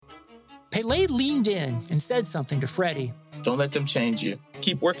Pele leaned in and said something to Freddie. Don't let them change you.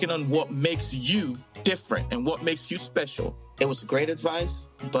 Keep working on what makes you different and what makes you special. It was great advice,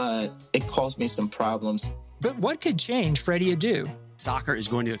 but it caused me some problems. But what could change Freddie Adu? Soccer is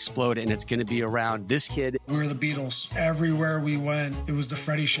going to explode, and it's going to be around this kid. We were the Beatles. Everywhere we went, it was the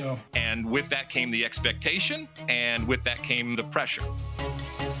Freddie Show. And with that came the expectation, and with that came the pressure.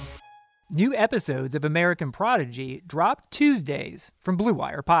 New episodes of American Prodigy drop Tuesdays from Blue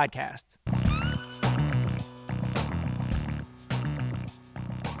Wire Podcasts.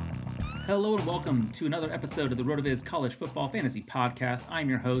 Hello and welcome to another episode of the RotoViz College Football Fantasy Podcast. I'm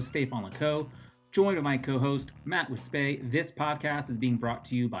your host, Stefan Leco, joined by my co-host, Matt Wispay. This podcast is being brought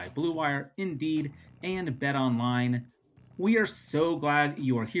to you by Blue Wire, Indeed, and BetOnline. We are so glad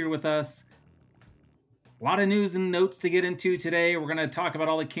you are here with us. A lot of news and notes to get into today. We're going to talk about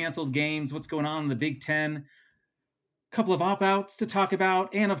all the canceled games, what's going on in the Big Ten, a couple of opt-outs to talk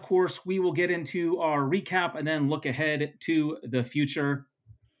about, and of course, we will get into our recap and then look ahead to the future.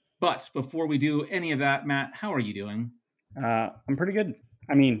 But before we do any of that, Matt, how are you doing? I'm pretty good.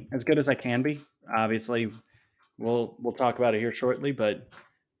 I mean, as good as I can be. Obviously, we'll talk about it here shortly, but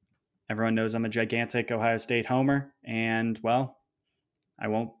everyone knows I'm a gigantic Ohio State homer, and well, I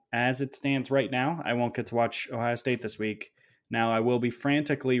won't, as it stands right now, I won't get to watch Ohio State this week. Now, I will be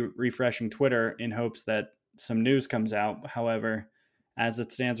frantically refreshing Twitter in hopes that some news comes out. However, as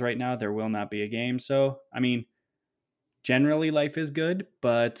it stands right now, there will not be a game. So, I mean, generally life is good,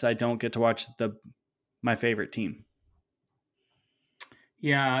 but I don't get to watch my favorite team.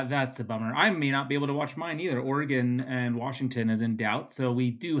 Yeah, that's a bummer. I may not be able to watch mine either. Oregon and Washington is in doubt, so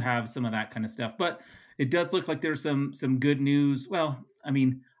we do have some of that kind of stuff. But it does look like there's some good news. Well, I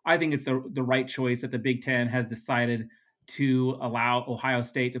mean, I think it's the right choice that the Big Ten has decided to allow Ohio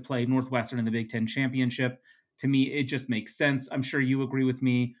State to play Northwestern in the Big Ten Championship. To me, it just makes sense. I'm sure you agree with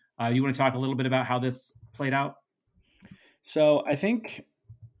me. You want to talk a little bit about how this played out? So I think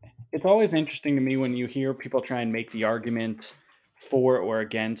it's always interesting to me when you hear people try and make the argument for or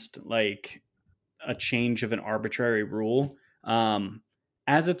against like a change of an arbitrary rule.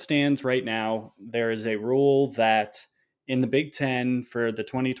 As it stands right now, there is a rule that in the Big Ten for the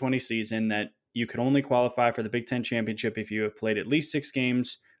 2020 season that you could only qualify for the Big Ten championship if you have played at least 6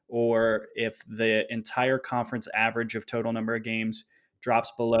 games or if the entire conference average of total number of games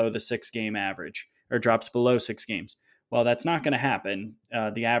drops below the 6-game average or drops below 6 games. Well, that's not going to happen.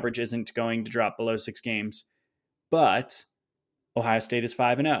 The average isn't going to drop below 6 games, but Ohio State is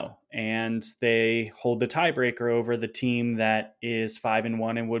 5-0, and they hold the tiebreaker over the team that is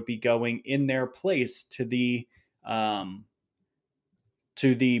 5-1 and would be going in their place to the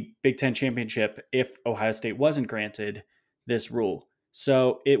Big Ten championship if Ohio State wasn't granted this rule.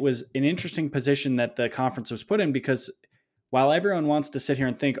 So it was an interesting position that the conference was put in because while everyone wants to sit here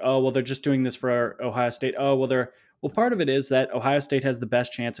and think, oh, well, they're just doing this for Ohio State. Oh, well, part of it is that Ohio State has the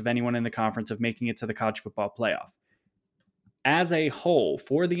best chance of anyone in the conference of making it to the college football playoff. As a whole,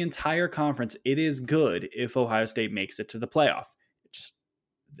 for the entire conference, it is good if Ohio State makes it to the playoff.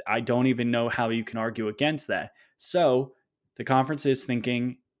 I don't even know how you can argue against that. So the conference is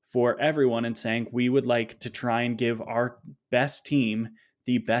thinking for everyone and saying, we would like to try and give our best team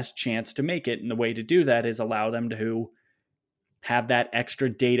the best chance to make it. And the way to do that is allow them to have that extra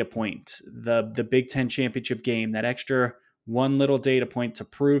data point, the Big Ten championship game, that extra one little data point to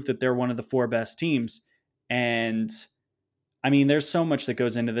prove that they're one of the 4 best teams. And I mean, there's so much that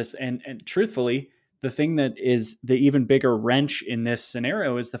goes into this. And truthfully, the thing that is the even bigger wrench in this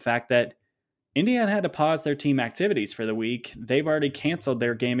scenario is the fact that Indiana had to pause their team activities for the week. They've already canceled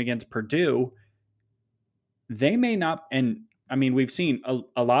their game against Purdue. They may not, and I mean, we've seen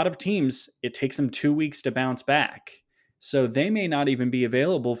a lot of teams, it takes them 2 weeks to bounce back. So they may not even be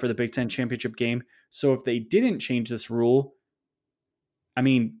available for the Big Ten championship game. So if they didn't change this rule, I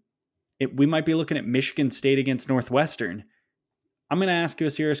mean, we might be looking at Michigan State against Northwestern. I'm going to ask you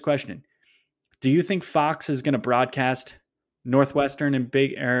a serious question. Do you think Fox is going to broadcast Northwestern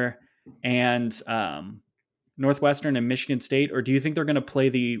and Northwestern and Michigan State, or do you think they're going to play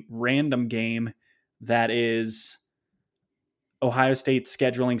the random game that is Ohio State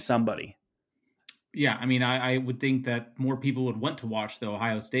scheduling somebody? Yeah, I mean, I would think that more people would want to watch the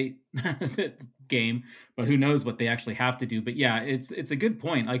Ohio State game, but who knows what they actually have to do. But yeah, it's a good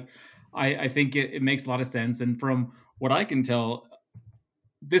point. Like, I think it makes a lot of sense. And from what I can tell,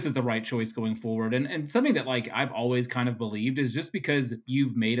 this is the right choice going forward. And something that like I've always kind of believed is just because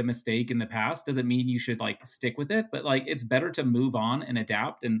you've made a mistake in the past doesn't mean you should like stick with it. But like it's better to move on and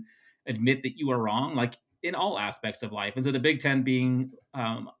adapt and admit that you are wrong. Like in all aspects of life. And so the Big Ten being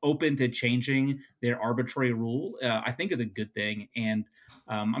open to changing their arbitrary rule, I think is a good thing. And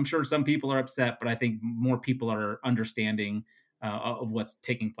I'm sure some people are upset, but I think more people are understanding of what's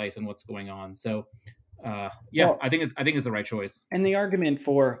taking place and what's going on. So Well, I think it's the right choice. And the argument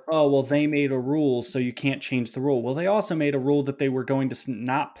for, oh, well, they made a rule, so you can't change the rule. Well, they also made a rule that they were going to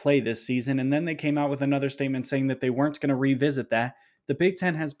not play this season, and then they came out with another statement saying that they weren't going to revisit that. The Big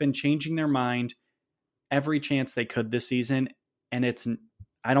Ten has been changing their mind every chance they could this season, and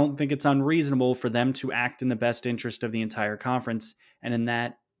I don't think it's unreasonable for them to act in the best interest of the entire conference, and in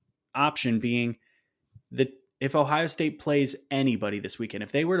that option being that if Ohio State plays anybody this weekend,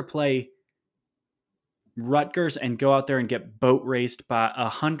 if they were to play Rutgers and go out there and get boat raced by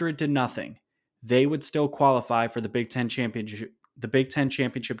 100-0, they would still qualify for the Big Ten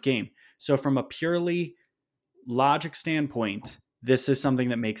championship game. So from a purely logic standpoint, this is something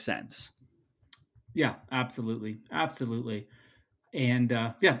that makes sense. Yeah, absolutely. And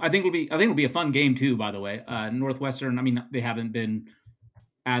I think it'll be a fun game too, by the way. Northwestern, I mean, they haven't been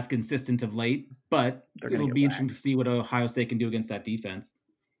as consistent of late, but it'll be interesting to see what Ohio State can do against that defense.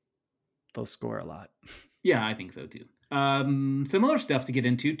 They'll score a lot. Yeah, I think so too. Similar stuff to get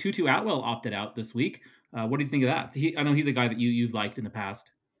into. Tutu Atwell opted out this week. What do you think of that? I know he's a guy that you've liked in the past.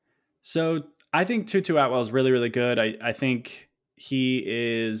 So I think Tutu Atwell is really, really good. I think he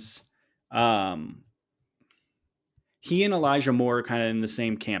is. He and Elijah Moore are kind of in the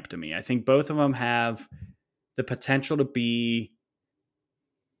same camp to me. I think both of them have the potential to be.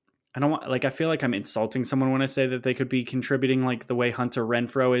 I feel like I'm insulting someone when I say that they could be contributing like the way Hunter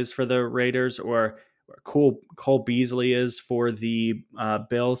Renfrow is for the Raiders or Cole Beasley is for the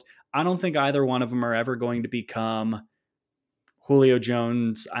Bills. I don't think either one of them are ever going to become Julio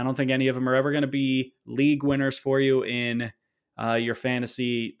Jones. I don't think any of them are ever going to be league winners for you in your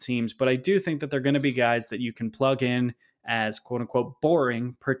fantasy teams. But I do think that they're going to be guys that you can plug in as quote unquote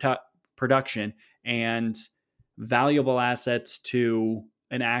boring production and valuable assets to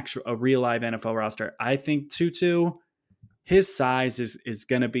a real live NFL roster. I think Tutu, his size is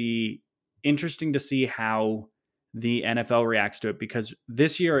going to be interesting to see how the NFL reacts to it, because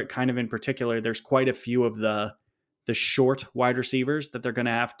this year, it kind of in particular, there's quite a few of the short wide receivers that they're going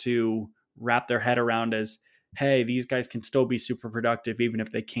to have to wrap their head around as, hey, these guys can still be super productive even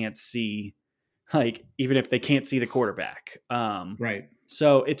if they can't see the quarterback. Right.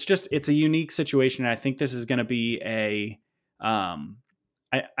 So it's a unique situation. And I think this is going to be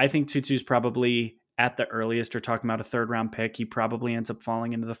I think Tutu's probably at the earliest, you're talking about a 3rd round pick. He probably ends up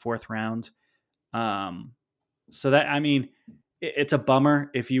falling into the 4th round. So that, I mean, it's a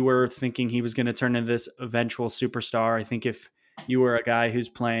bummer if you were thinking he was going to turn into this eventual superstar. I think if you were a guy who's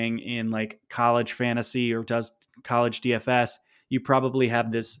playing in like college fantasy or does college DFS, you probably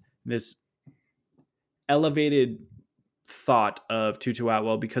have this elevated thought of Tutu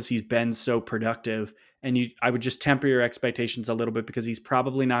Atwell because he's been so productive. And I would just temper your expectations a little bit because he's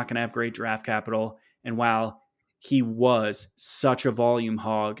probably not going to have great draft capital. And while he was such a volume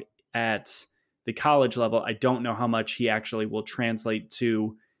hog at the college level, I don't know how much he actually will translate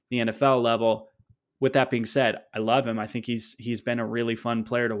to the NFL level. With that being said, I love him. I think he's been a really fun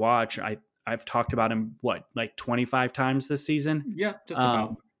player to watch. I've talked about him, like 25 times this season? Yeah, just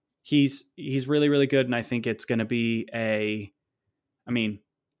about. He's really, really good. And I think it's going to be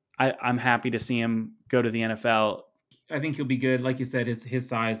I'm happy to see him go to the NFL. I think he'll be good. Like you said, his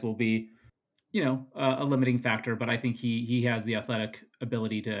size will be, a limiting factor, but I think he has the athletic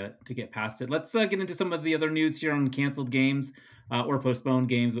ability to get past it. Let's get into some of the other news here on canceled games or postponed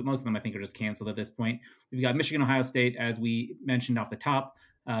games, but most of them I think are just canceled at this point. We've got Michigan, Ohio State, as we mentioned off the top.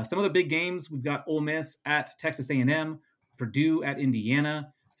 Some of the big games, we've got Ole Miss at Texas A&M, Purdue at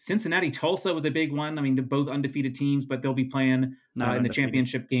Indiana. Cincinnati, Tulsa was a big one. I mean, they're both undefeated teams, but they'll be playing in the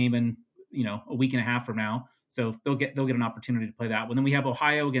championship game in a week and a half from now. So they'll get an opportunity to play that one. Then we have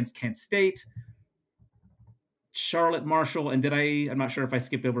Ohio against Kent State, Charlotte, Marshall, and I'm not sure if I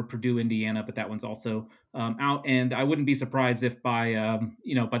skipped over Purdue, Indiana, but that one's also out. And I wouldn't be surprised if by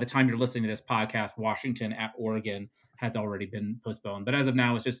the time you're listening to this podcast, Washington at Oregon has already been postponed. But as of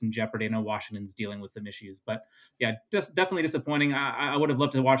now, it's just in jeopardy. I know Washington's dealing with some issues, but yeah, just definitely disappointing. I would have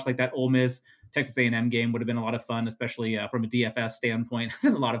loved to watch like that Ole Miss Texas A&M game. Would have been a lot of fun, especially from a DFS standpoint. A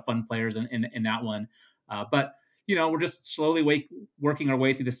lot of fun players in that one. But we're just slowly working our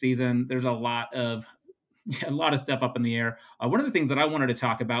way through the season. There's a lot of stuff up in the air. One of the things that I wanted to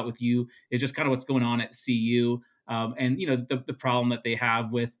talk about with you is just kind of what's going on at CU, and the problem that they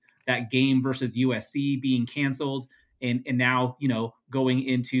have with that game versus USC being canceled. And now, going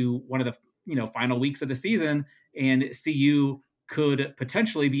into one of the, final weeks of the season, and CU could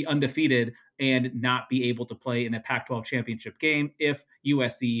potentially be undefeated and not be able to play in the Pac-12 championship game if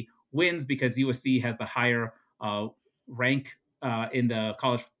USC wins, because USC has the higher rank in the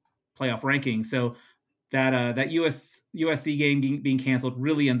college playoff ranking. So that USC game being canceled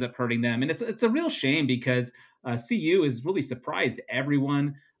really ends up hurting them, and it's a real shame because CU has really surprised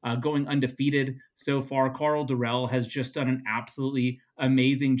everyone, going undefeated so far. Carl Durrell has just done an absolutely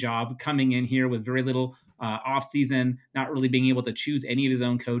amazing job coming in here with very little offseason, not really being able to choose any of his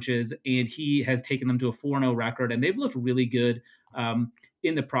own coaches, and he has taken them to a 4-0 record, and they've looked really good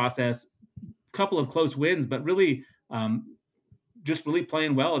in the process. Couple of close wins, but really just really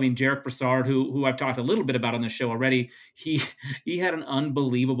playing well. I mean, Jarek Broussard, who I've talked a little bit about on the show already, he had an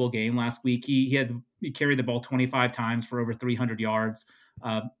unbelievable game last week. He carried the ball 25 times for over 300 yards.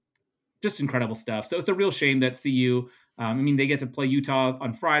 Just incredible stuff. So it's a real shame that CU, they get to play Utah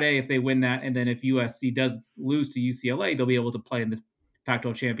on Friday if they win that, and then if USC does lose to UCLA, they'll be able to play in the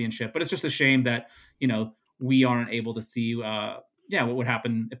Pac-12 championship. But it's just a shame that we aren't able to see what would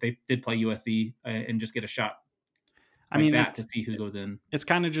happen if they did play USC and just get a shot. To see who goes in. It's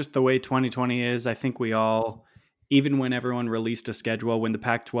kind of just the way 2020 is. I think we all, even when everyone released a schedule, when the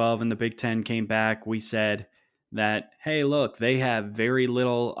Pac-12 and the Big Ten came back, we said that, hey, look, they have very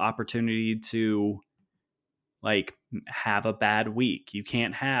little opportunity to have a bad week. You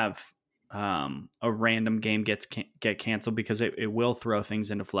can't have a random game get canceled because it will throw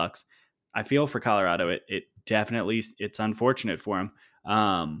things into flux. I feel for Colorado. It definitely, it's unfortunate for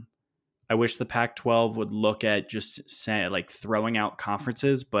them. I wish the Pac-12 would look at just throwing out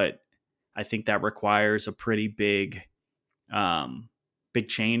conferences, but I think that requires a pretty big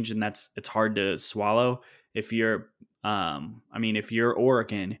change, and it's hard to swallow. If you're, if you're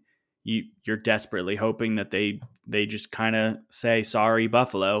Oregon, you're desperately hoping that they just kind of say sorry,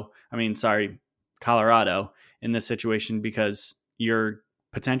 sorry, Colorado in this situation, because you're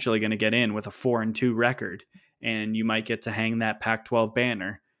potentially going to get in with a 4-2 record, and you might get to hang that Pac-12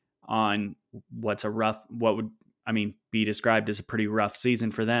 banner on what would be described as a pretty rough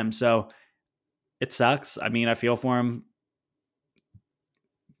season for them. So it sucks. I feel for them.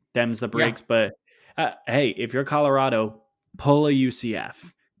 Them's the breaks. Yeah. But hey, if you're Colorado, pull a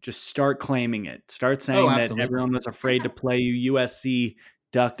UCF. Just start claiming it. Start saying that everyone was afraid to play you. USC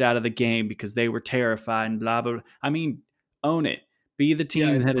ducked out of the game because they were terrified and blah, blah, blah. Own it. Be the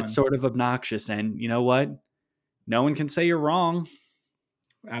team that is sort of obnoxious. And you know what? No one can say you're wrong.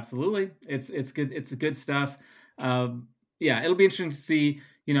 Absolutely. It's good. It's good stuff. It'll be interesting to see,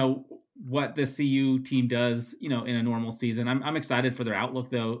 what the CU team does, in a normal season. I'm excited for their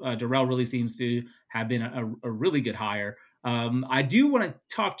outlook though. Durrell really seems to have been a really good hire. I do want to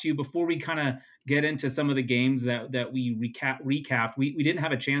talk to you before we kind of get into some of the games that we recapped. We didn't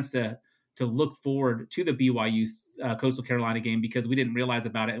have a chance to look forward to the BYU Coastal Carolina game because we didn't realize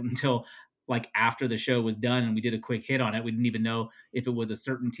about it until after the show was done, and we did a quick hit on it. We didn't even know if it was a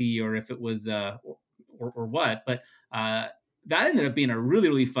certainty or if it was or what. But that ended up being a really,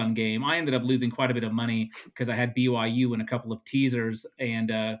 really fun game. I ended up losing quite a bit of money because I had BYU in a couple of teasers,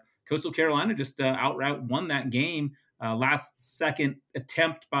 and Coastal Carolina just outright won that game. Last second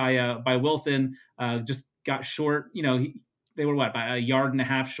attempt by Wilson just got short. They were by 1.5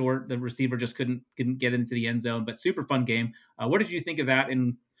 yards short. The receiver just couldn't get into the end zone. But super fun game. What did you think of that?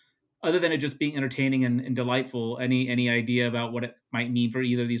 And other than it just being entertaining and delightful, any idea about what it might mean for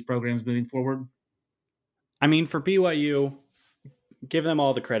either of these programs moving forward? For BYU, give them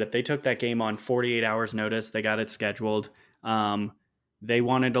all the credit. They took that game on 48 hours notice. They got it scheduled. They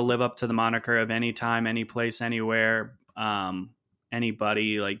wanted to live up to the moniker of anytime, any place, anywhere,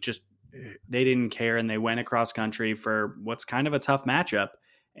 anybody. They didn't care, and they went across country for what's kind of a tough matchup.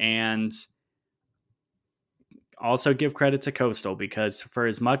 And also give credit to Coastal, because for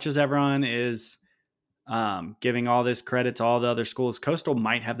as much as everyone is giving all this credit to all the other schools, Coastal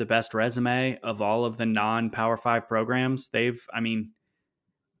might have the best resume of all of the non-Power 5 programs. They're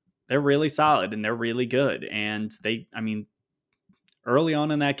really solid and they're really good. And early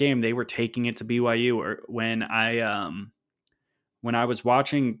on in that game, they were taking it to BYU. Or when I was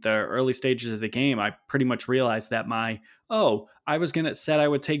watching the early stages of the game, I pretty much realized that I was going to said I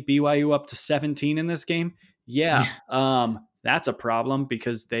would take BYU up to 17 in this game. Yeah. That's a problem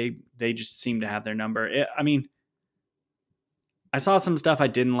because they just seem to have their number. I saw some stuff I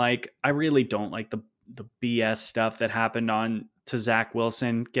didn't like. I really don't like the BS stuff that happened to Zach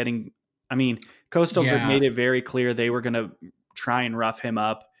Wilson getting. Coastal had made it very clear they were going to try and rough him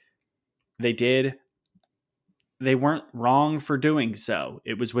up. They did. They weren't wrong for doing so.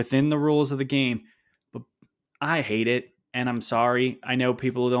 It was within the rules of the game, but I hate it. and I'm sorry. I know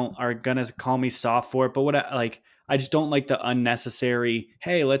people are gonna call me soft for it, but I just don't like the unnecessary,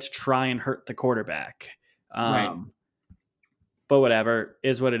 hey, let's try and hurt the quarterback. Right. But whatever,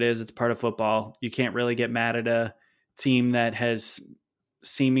 is what it is. It's part of football. You can't really get mad at a team that has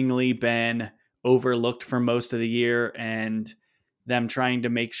seemingly been overlooked for most of the year and them trying to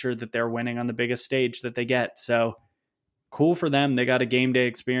make sure that they're winning on the biggest stage that they get. So cool for them. They got a game day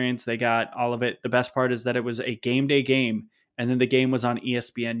experience. They got all of it. The best part is that it was a game day game, and then the game was on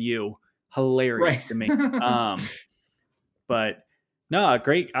ESPNU. Hilarious to me. But no,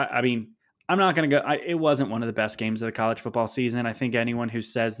 great. I mean, I'm not going to go. It wasn't one of the best games of the college football season. I think anyone who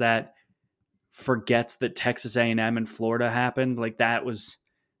says that forgets that Texas A&M and Florida happened. Like that was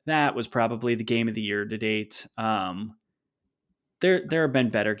probably the game of the year to date. There have been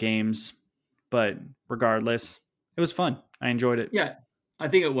better games, but regardless, it was fun. I enjoyed it. Yeah, I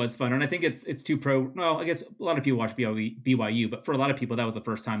think it was fun, and I think it's too pro. Well, I guess a lot of people watch BYU, but for a lot of people, that was the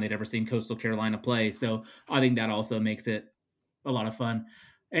first time they'd ever seen Coastal Carolina play. So I think that also makes it a lot of fun.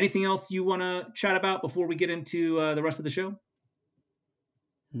 Anything else you want to chat about before we get into the rest of the show?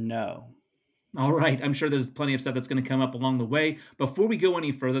 No. All right. I'm sure there's plenty of stuff that's going to come up along the way. Before we go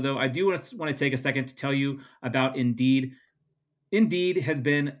any further, though, I do want to take a second to tell you about Indeed. Indeed has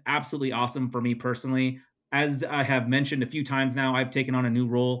been absolutely awesome for me personally. As I have mentioned a few times now, I've taken on a new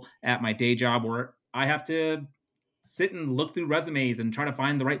role at my day job where I have to sit and look through resumes and try to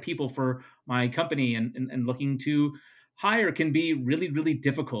find the right people for my company, and looking to hire can be really, really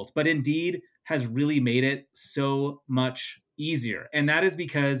difficult. But Indeed has really made it so much easier. And that is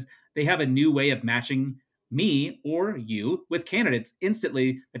because they have a new way of matching me or you with candidates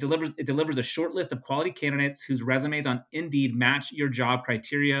instantly. It delivers a short list of quality candidates whose resumes on Indeed match your job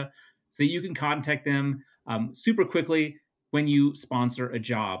criteria, so that you can contact them super quickly when you sponsor a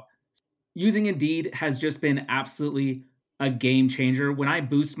job. Using Indeed has just been absolutely a game changer. When I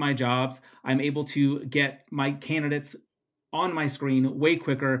boost my jobs, I'm able to get my candidates on my screen way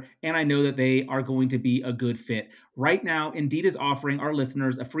quicker, and I know that they are going to be a good fit. Right now, Indeed is offering our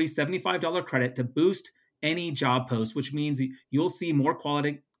listeners a free $75 credit to boost any job post, which means you'll see more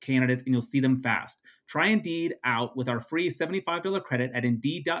quality candidates and you'll see them fast. Try Indeed out with our free $75 credit at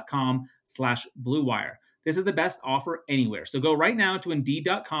Indeed.com/Blue Wire. This is the best offer anywhere. So go right now to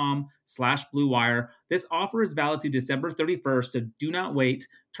Indeed.com/Blue Wire. This offer is valid through December 31st, so do not wait.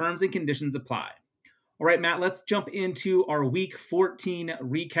 Terms and conditions apply. All right, Matt, let's jump into our Week 14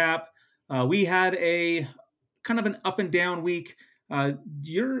 recap. We had a kind of an up and down week.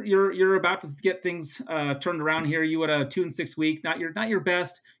 You're about to get things turned around here. You had a 2-6 week, not your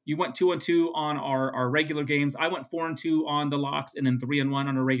best. You went 2-2 on our regular games. I went 4-2 on the locks, and then 3-1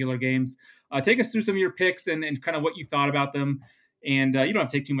 on our regular games. Take us through some of your picks and kind of what you thought about them. And you don't have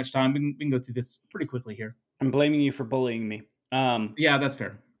to take too much time. We can go through this pretty quickly here. I'm blaming you for bullying me. Yeah, that's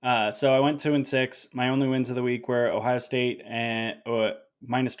fair. So I went 2-6. My only wins of the week were Ohio State and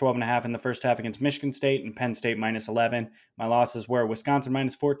minus 12.5 in the first half against Michigan State, and Penn State minus 11. My losses were Wisconsin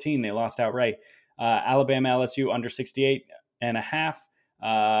minus 14. They lost outright. Alabama, LSU under 68.5.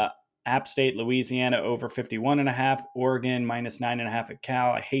 App State, Louisiana over 51.5. Oregon minus 9.5 at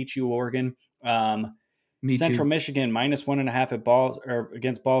Cal. I hate you, Oregon. Central Michigan minus 1.5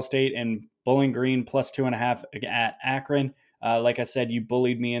 against Ball State, and Bowling Green plus 2.5 at Akron. Like I said, you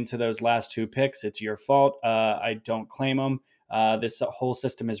bullied me into those last two picks. It's your fault. I don't claim them. This whole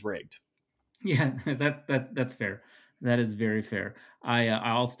system is rigged. Yeah, that's fair. That is very fair.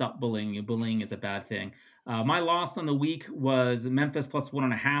 I'll stop bullying you. Bullying is a bad thing. My loss on the week was Memphis plus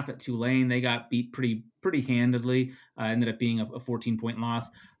 1.5 at Tulane. They got beat pretty handedly. Ended up being a 14-point loss.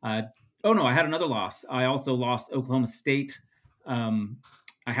 I had another loss. I also lost Oklahoma State. I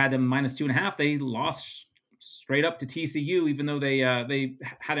had them minus 2.5. They lost straight up to TCU, even though they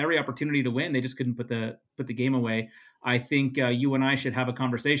had every opportunity to win. They just couldn't put the game away. I think you and I should have a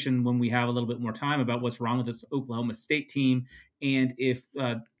conversation when we have a little bit more time about what's wrong with this Oklahoma State team, and if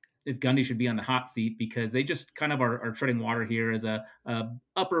Gundy should be on the hot seat, because they just kind of are treading water here as a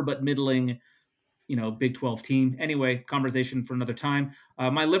upper but middling, Big 12 team. Anyway, conversation for another time.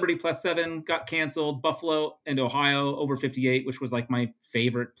 My Liberty plus 7 got canceled. Buffalo and Ohio over 58, which was like my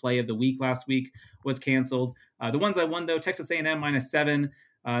favorite play of the week last week, was canceled. The ones I won, though, Texas A&M minus 7.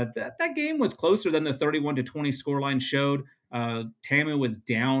 That game was closer than the 31-20 scoreline showed. Tamu was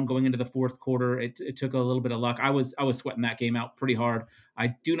down going into the fourth quarter. It took a little bit of luck. I was sweating that game out pretty hard.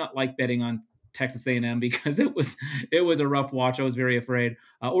 I do not like betting on Texas A&M because it was a rough watch. I was very afraid.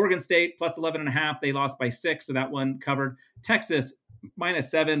 Oregon State plus 11.5. They lost by 6, so that one covered. Texas minus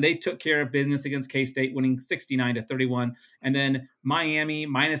 7. They took care of business against K-State, winning 69-31. And then Miami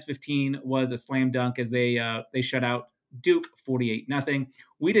minus 15 was a slam dunk as they shut out Duke 48-0.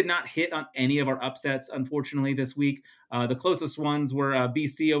 We did not hit on any of our upsets, unfortunately, this week. The closest ones were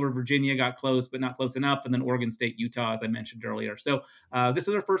BC over Virginia, got close, but not close enough. And then Oregon State, Utah, as I mentioned earlier. So this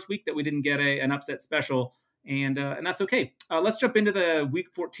is our first week that we didn't get an upset special. And that's okay. Let's jump into the Week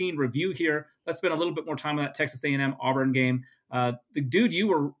 14 review here. Let's spend a little bit more time on that Texas A&M Auburn game. The dude you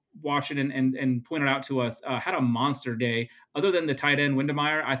were watching and pointed out to us had a monster day. Other than the tight end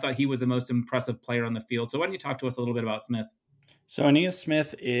Windemeyer, I thought he was the most impressive player on the field. So why don't you talk to us a little bit about Smith? So Aeneas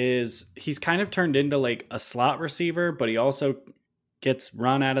Smith he's kind of turned into like a slot receiver, but he also gets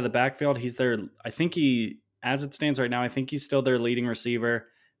run out of the backfield. He's as it stands right now, I think he's still their leading receiver,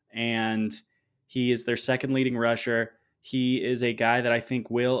 and he is their second leading rusher. He is a guy that I think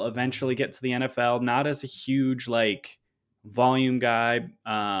will eventually get to the NFL, not as a huge like volume guy,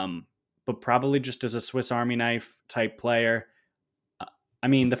 but probably just as a Swiss Army knife type player. I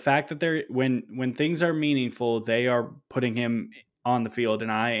mean, the fact that they're when things are meaningful, they are putting him on the field,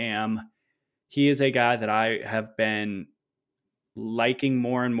 and he is a guy that I have been liking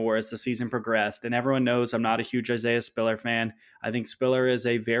more and more as the season progressed. And everyone knows I'm not a huge Isaiah Spiller fan. I think Spiller is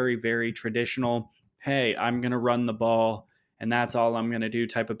a very, very traditional, hey, I'm going to run the ball and that's all I'm going to do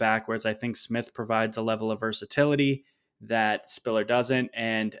type of back. Whereas I think Smith provides a level of versatility that Spiller doesn't.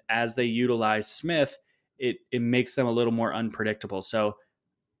 And as they utilize Smith, it makes them a little more unpredictable. So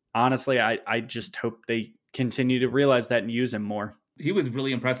honestly, I just hope they continue to realize that and use him more. He was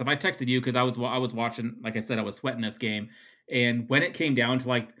really impressive. I texted you because I was watching, like I said, I was sweating this game. And when it came down to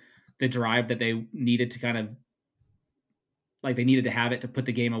like the drive that they needed to kind of like they needed to have it to put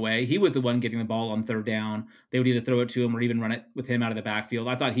the game away, he was the one getting the ball on third down. They would either throw it to him or even run it with him out of the backfield.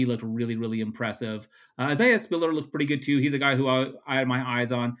 I thought he looked really, really impressive. Isaiah Spiller looked pretty good too. He's a guy who I had my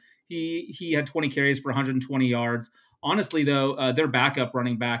eyes on. He had 20 carries for 120 yards. Honestly, though, their backup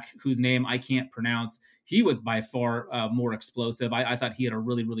running back, whose name I can't pronounce, he was by far more explosive. I thought he had a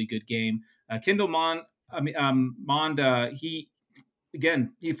really, really good game. Kendall Mond, he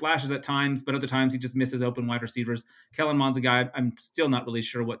flashes at times, but other times he just misses open wide receivers. Kellen Mond's a guy I'm still not really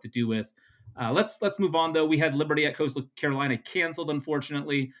sure what to do with. Let's move on, though. We had Liberty at Coastal Carolina canceled,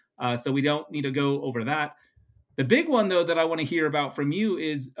 unfortunately, so we don't need to go over that. The big one, though, that I want to hear about from you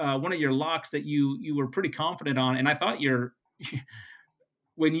is one of your locks that you were pretty confident on, and I thought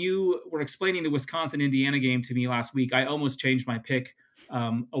when you were explaining the Wisconsin-Indiana game to me last week, I almost changed my pick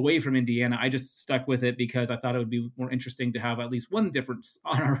away from Indiana. I just stuck with it because I thought it would be more interesting to have at least one difference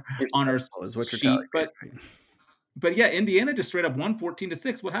on our sheet. But yeah, Indiana just straight up won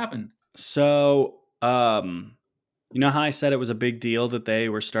 14-6. What happened? So, you know how I said it was a big deal that they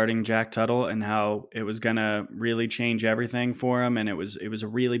were starting Jack Tuttle and how it was going to really change everything for him, and it was a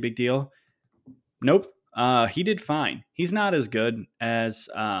really big deal? Nope. He did fine. He's not as good as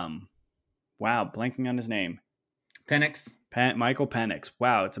blanking on his name. Michael Penix.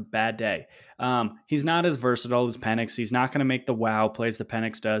 Wow, it's a bad day. He's not as versatile as Penix. He's not going to make the wow plays that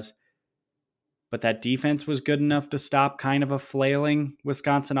Penix does. But that defense was good enough to stop kind of a flailing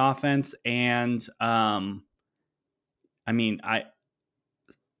Wisconsin offense. And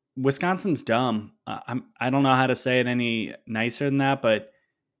Wisconsin's dumb. I don't know how to say it any nicer than that, but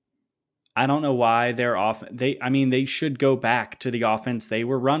I don't know why they're off. They should go back to the offense they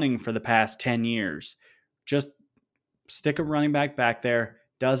were running for the past 10 years. Just stick a running back there.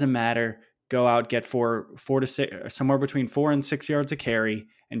 Doesn't matter. Go out, get four to six, somewhere between 4 and 6 yards a carry,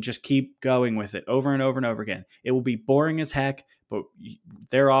 and just keep going with it over and over and over again. It will be boring as heck, but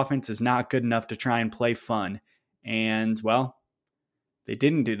their offense is not good enough to try and play fun. And, well, they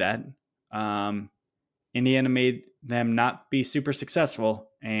didn't do that. Indiana made them not be super successful.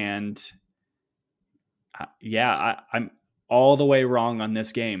 And, I'm all the way wrong on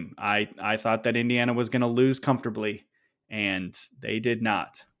this game. I thought that Indiana was going to lose comfortably, and they did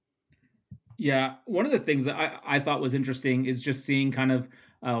not. Yeah, one of the things that I thought was interesting is just seeing kind of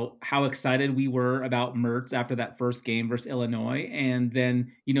how excited we were about Mertz after that first game versus Illinois. And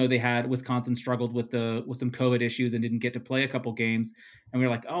then, they had Wisconsin struggled with some COVID issues and didn't get to play a couple games. And we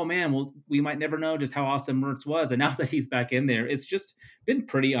were like, oh man, well, we might never know just how awesome Mertz was. And now that he's back in there, it's just been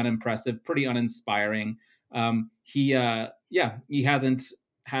pretty unimpressive, pretty uninspiring. He hasn't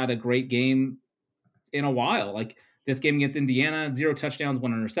had a great game in a while. Like, this game against Indiana, 0 touchdowns,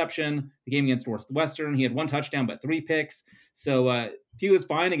 1 interception. The game against Northwestern, he had 1 touchdown, but 3 picks. So he was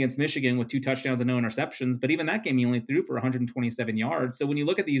fine against Michigan with 2 touchdowns and no interceptions. But even that game, he only threw for 127 yards. So when you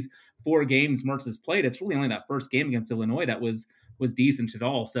look at these 4 games Mertz has played, it's really only that first game against Illinois that was decent at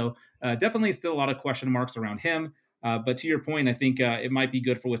all. So definitely still a lot of question marks around him. But to your point, I think it might be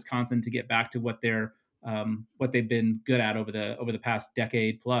good for Wisconsin to get back to what they've been good at over the past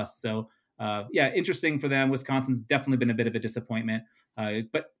decade plus. So Interesting for them. Wisconsin's definitely been a bit of a disappointment.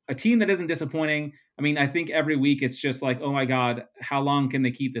 But a team that isn't disappointing, I mean, I think every week it's just like, oh my God, how long can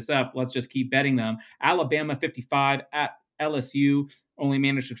they keep this up? Let's just keep betting them. Alabama 55 at LSU, only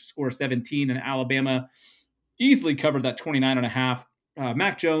managed to score 17, and Alabama easily covered that 29.5.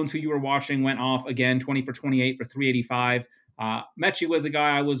 Mac Jones, who you were watching, went off again, 20 for 28 for 385. Mechie was the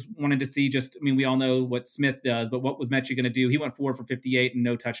guy I wanted to see. We all know what Smith does, but what was Mechie going to do? He went 4 for 58 and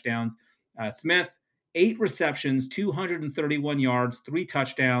no touchdowns. Smith, 8 receptions, 231 yards, 3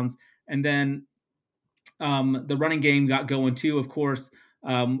 touchdowns. And then the running game got going too, of course.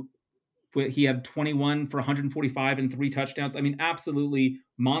 He had 21 for 145 and 3 touchdowns. I mean, absolutely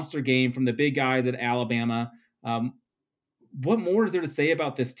monster game from the big guys at Alabama. What more is there to say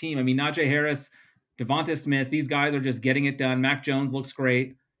about this team? I mean, Najee Harris, Devonta Smith, these guys are just getting it done. Mac Jones looks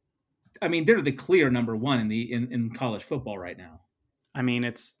great. I mean, they're the clear number one in college football right now. I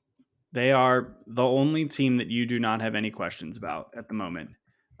mean, they are the only team that you do not have any questions about at the moment.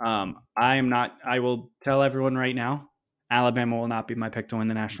 I will tell everyone right now, Alabama will not be my pick to win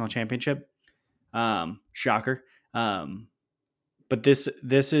the national championship. Shocker. But this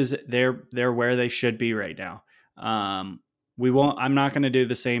is they're where they should be right now. I'm not going to do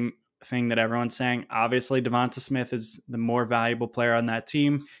the same thing that everyone's saying. Obviously, Devonta Smith is the more valuable player on that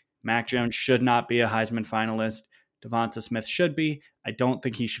team. Mac Jones should not be a Heisman finalist. Devonta Smith should be. I don't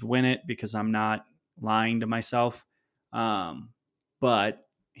think he should win it because I'm not lying to myself. But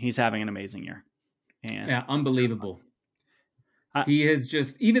he's having an amazing year. And yeah, unbelievable. He is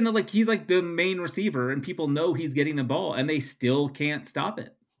just, even though he's like the main receiver and people know he's getting the ball and they still can't stop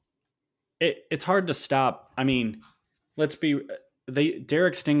it. It's hard to stop. I mean,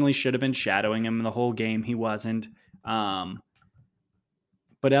 Derek Stingley should have been shadowing him the whole game. He wasn't. But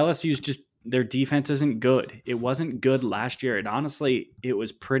LSU's just, their defense isn't good. It wasn't good last year. It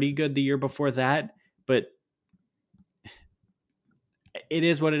was pretty good the year before that, but it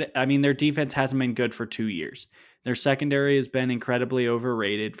is what it, I mean, their defense hasn't been good for 2 years. Their secondary has been incredibly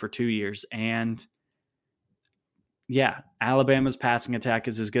overrated for 2 years. And yeah, Alabama's passing attack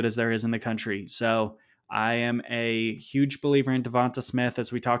is as good as there is in the country. So I am a huge believer in Devonta Smith,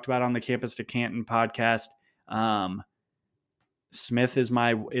 as we talked about on the Campus to Canton podcast. Smith is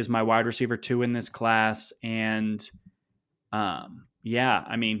my wide receiver 2 in this class. And I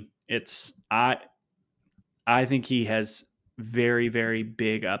mean, I think he has very, very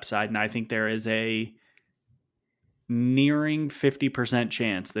big upside. And I think there is a nearing 50%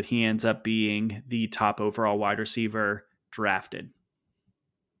 chance that he ends up being the top overall wide receiver drafted.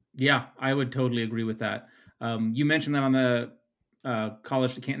 Yeah, I would totally agree with that. You mentioned that on the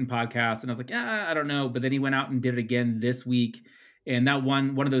College to Canton podcast, and I was like, I don't know. But then he went out and did it again this week. And that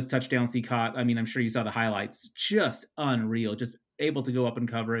one of those touchdowns he caught, I mean, I'm sure you saw the highlights, just unreal, just able to go up in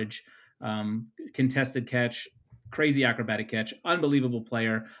coverage, contested catch, crazy acrobatic catch, unbelievable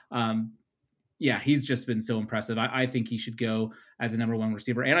player. He's just been so impressive. I think he should go as a number 1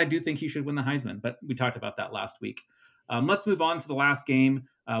 receiver, and I do think he should win the Heisman, but we talked about that last week. Let's move on to the last game,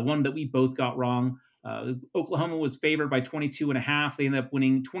 one that we both got wrong. Oklahoma was favored by 22.5. They ended up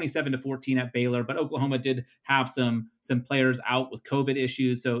winning 27-14 at Baylor, but Oklahoma did have some players out with COVID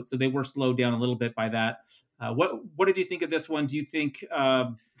issues, so they were slowed down a little bit by that. What did you think of this one? Do you think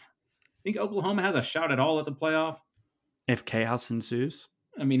Oklahoma has a shot at all at the playoff? If chaos ensues?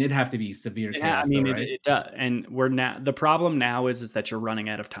 I mean, it'd have to be severe chaos. Right? It does. And the problem now is that you're running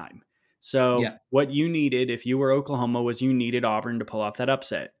out of time. So What you needed, if you were Oklahoma, was you needed Auburn to pull off that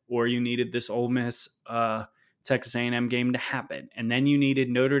upset, or you needed this Ole Miss Texas A&M game to happen, and then you needed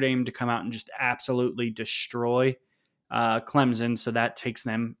Notre Dame to come out and just absolutely destroy Clemson, so that takes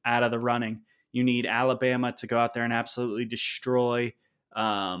them out of the running. You need Alabama to go out there and absolutely destroy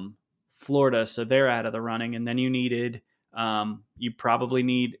Florida, so they're out of the running, and then you probably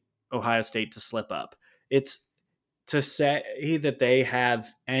need Ohio State to slip up. It's to say that they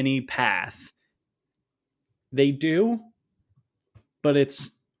have any path. They do, but it's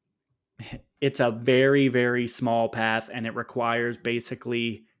a very, very small path, and it requires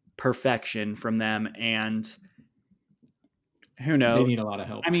basically perfection from them. And who knows? They need a lot of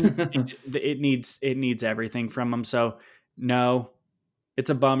help. I mean, it needs everything from them. So no, it's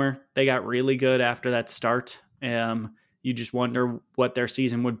a bummer. They got really good after that start. You just wonder what their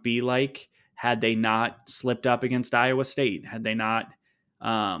season would be like had they not slipped up against Iowa State. Had they not,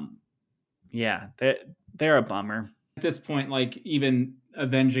 they're a bummer. At this point, even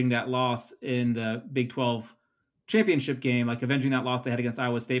avenging that loss in the Big 12 championship game, avenging that loss they had against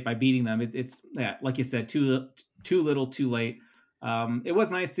Iowa State by beating them, it's like you said, too little, too late. It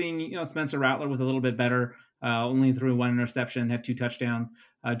was nice seeing, Spencer Rattler was a little bit better. only threw one interception, had 2 touchdowns.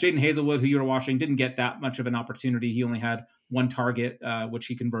 Jaden Hazelwood, who you were watching, didn't get that much of an opportunity. He only had 1 target, which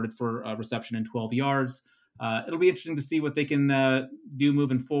he converted for a reception and 12 yards. It'll be interesting to see what they can do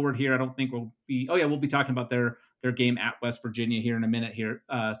moving forward here. I don't think we'll be talking about their game at West Virginia here in a minute here.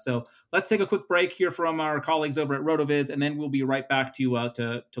 So let's take a quick break here from our colleagues over at RotoViz, and then we'll be right back to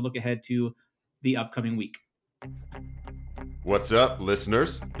look ahead to the upcoming week. What's up,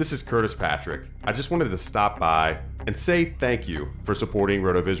 listeners? This is Curtis Patrick. I just wanted to stop by and say thank you for supporting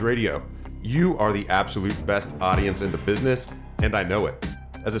RotoViz Radio. You are the absolute best audience in the business, and I know it.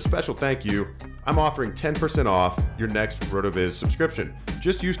 As a special thank you, I'm offering 10% off your next RotoViz subscription.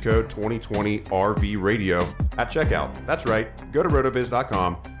 Just use code 2020RVRadio at checkout. That's right. Go to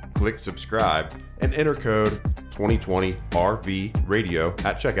rotoviz.com, click subscribe, and enter code 2020RVRadio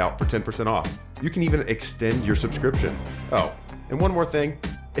at checkout for 10% off. You can even extend your subscription. Oh, and one more thing.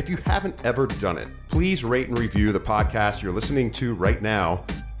 If you haven't ever done it, please rate and review the podcast you're listening to right now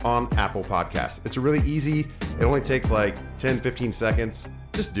on Apple Podcasts. It's really easy. It only takes like 10, 15 seconds.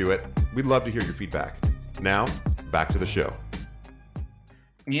 Just do it. We'd love to hear your feedback. Now, back to the show.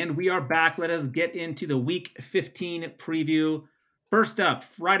 And we are back. Let us get into the Week 15 preview. First up,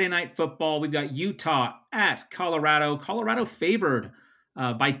 Friday Night Football. We've got Utah at Colorado. Colorado favored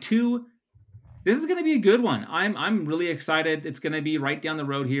by 2. This is going to be a good one. I'm really excited. It's going to be right down the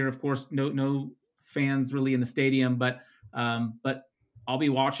road here. Of course, no fans really in the stadium, but I'll be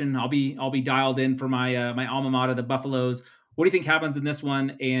watching. I'll be dialed in for my my alma mater, the Buffaloes. What do you think happens in this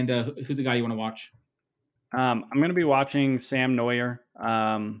one? And who's the guy you want to watch? I'm going to be watching Sam Neuer.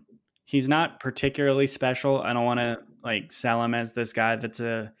 He's not particularly special. I don't want to sell him as this guy that's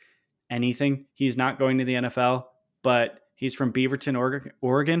anything. He's not going to the NFL, but he's from Beaverton,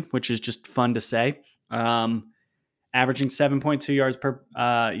 Oregon, which is just fun to say. Averaging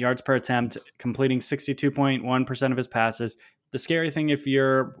 7.2 yards per attempt, completing 62.1% of his passes. The scary thing if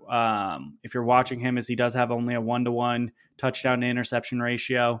you're watching him is he does have only a 1-to-1 touchdown to interception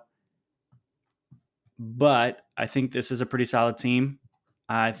ratio. But I think this is a pretty solid team.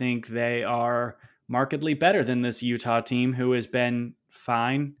 I think they are markedly better than this Utah team, who has been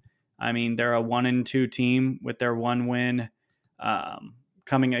fine. I mean, they're a 1-2 team with their 1 win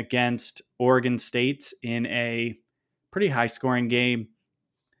coming against Oregon State in a pretty high-scoring game.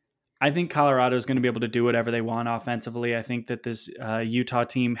 I think Colorado is going to be able to do whatever they want offensively. I think that this Utah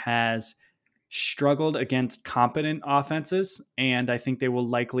team has struggled against competent offenses, and I think they will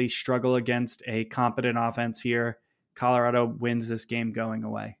likely struggle against a competent offense here. Colorado wins this game going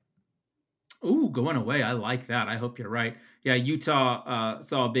away. Ooh, going away. I like that. I hope you're right. Yeah, Utah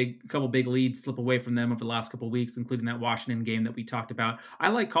saw a couple big leads slip away from them over the last couple of weeks, including that Washington game that we talked about. I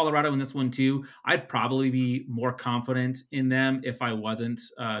like Colorado in this one too. I'd probably be more confident in them if I wasn't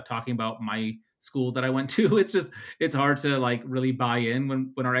talking about my school that I went to. It's hard to really buy in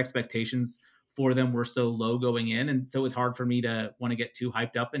when our expectations for them were so low going in, and so it's hard for me to want to get too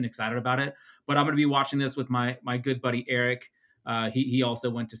hyped up and excited about it. But I'm going to be watching this with my good buddy Eric. He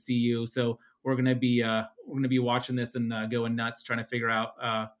also went to CU, so we're gonna be watching this and going nuts, trying to figure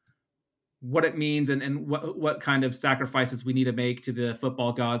out what it means and what kind of sacrifices we need to make to the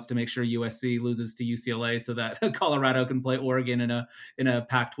football gods to make sure USC loses to UCLA so that Colorado can play Oregon in a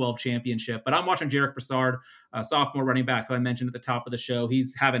Pac-12 championship. But I'm watching Jarek Broussard, a sophomore running back who I mentioned at the top of the show.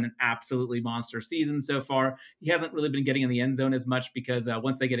 He's having an absolutely monster season so far. He hasn't really been getting in the end zone as much because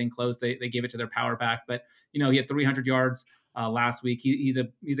once they get in close, they give it to their power back. But he had 300 yards last week. He's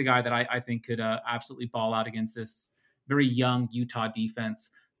a guy that I think could absolutely ball out against this very young Utah defense.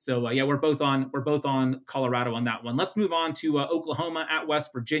 So we're both on Colorado on that one. Let's move on to Oklahoma at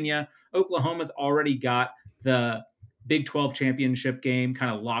West Virginia. Oklahoma's already got the Big 12 championship game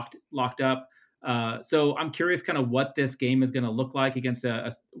kind of locked up. So I'm curious kind of what this game is going to look like against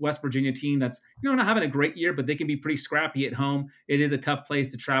a West Virginia team that's not having a great year, but they can be pretty scrappy at home. It is a tough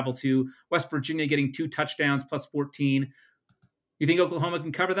place to travel to. West Virginia getting 2 touchdowns plus 14. You think Oklahoma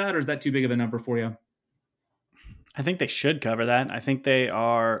can cover that, or is that too big of a number for you? I think they should cover that. I think they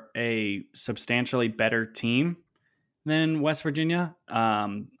are a substantially better team than West Virginia.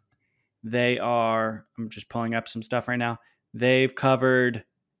 They are, I'm just pulling up some stuff right now. They've covered,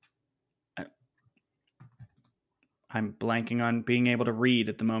 I'm blanking on being able to read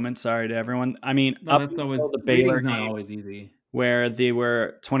at the moment. Sorry to everyone. I mean, that's always, the Baylor not always easy. Where they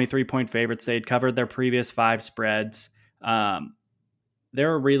were 23-point favorites. They'd covered their previous 5 spreads.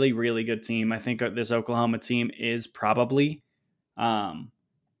 They're a really, really good team. I think this Oklahoma team is probably one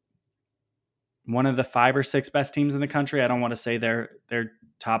of the 5 or 6 best teams in the country. I don't want to say they're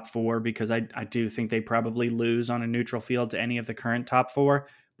top 4 because I do think they probably lose on a neutral field to any of the current top 4.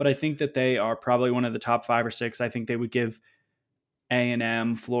 but I think that they are probably one of the top 5 or 6. I think they would give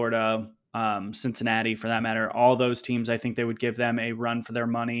A&M, Florida, Cincinnati, for that matter, all those teams, I think they would give them a run for their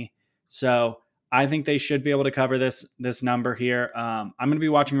money. So I think they should be able to cover this number here. I'm going to be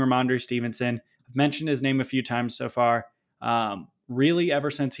watching Ramondre Stevenson. I've mentioned his name a few times so far. Really, ever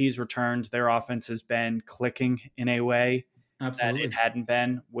since he's returned, their offense has been clicking in a way that it hadn't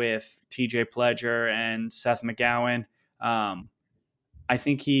been with TJ Pledger and Seth McGowan. I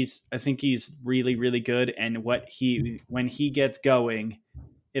think he's really, really good. And when he gets going,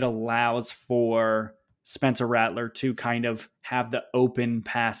 it allows for Spencer Rattler to kind of have the open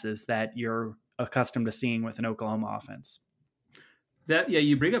passes that you're accustomed to seeing with an Oklahoma offense.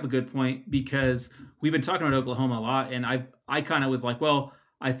 You bring up a good point, because we've been talking about Oklahoma a lot, and I kind of was like, well,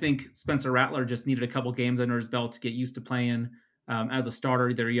 I think Spencer Rattler just needed a couple games under his belt to get used to playing as a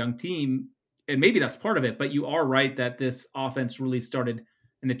starter. They're a young team, and maybe that's part of it. But you are right that this offense really started,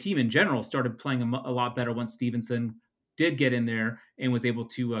 and the team in general started playing a lot better once Stevenson did get in there and was able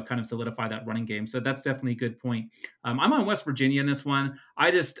to kind of solidify that running game. So that's definitely a good point. I'm on West Virginia in this one. I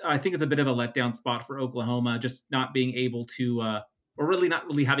think it's a bit of a letdown spot for Oklahoma, just not being able to, or really not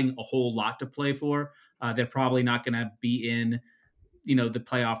really having a whole lot to play for. They're probably not going to be in, the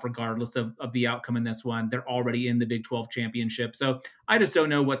playoff regardless of the outcome in this one. They're already in the Big 12 championship. So I just don't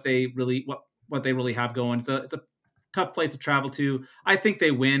know what they really have going. So it's a tough place to travel to. I think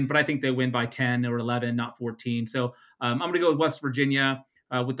they win, but I think they win by 10 or 11, not 14. So I'm going to go with West Virginia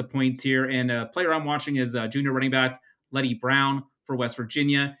with the points here. And a player I'm watching is junior running back Letty Brown for West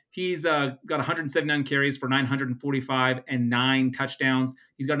Virginia. He's got 179 carries for 945 and 9 touchdowns.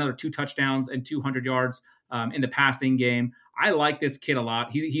 He's got another 2 touchdowns and 200 yards in the passing game. I like this kid a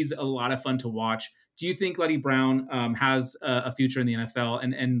lot. He's a lot of fun to watch. Do you think Letty Brown has a future in the NFL?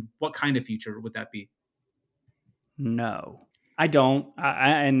 And what kind of future would that be? No, I don't.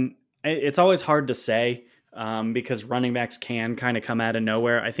 And it's always hard to say because running backs can kind of come out of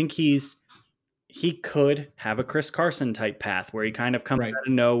nowhere. I think he could have a Chris Carson type path where he kind of comes out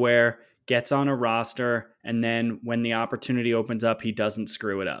of nowhere, gets on a roster, and then when the opportunity opens up, he doesn't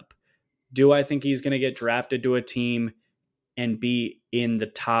screw it up. Do I think he's going to get drafted to a team and be in the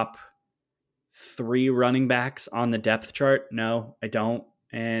top 3 running backs on the depth chart? No, I don't.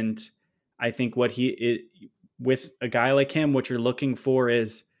 And I think with a guy like him, what you're looking for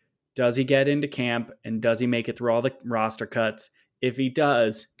is, does he get into camp and does he make it through all the roster cuts? If he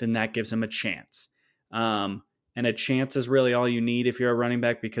does, then that gives him a chance. And a chance is really all you need if you're a running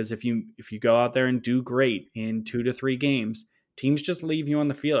back, because if you go out there and do great in 2 to 3 games, teams just leave you on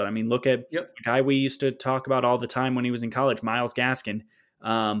the field. I mean, look at the guy we used to talk about all the time when he was in college, Myles Gaskin,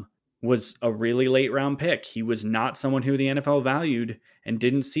 was a really late round pick. He was not someone who the NFL valued and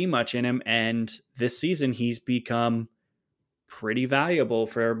didn't see much in him. And this season he's become pretty valuable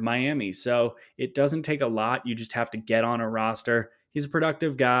for Miami. So it doesn't take a lot. You just have to get on a roster. He's a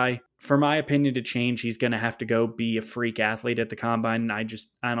productive guy. For my opinion to change, he's going to have to go be a freak athlete at the combine. And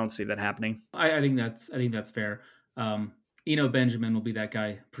I don't see that happening. I think that's fair. Benjamin will be that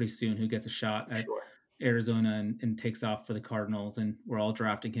guy pretty soon who gets a shot at Arizona and takes off for the Cardinals, and we're all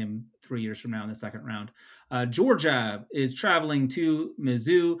drafting him 3 years from now in the second round. Georgia is traveling to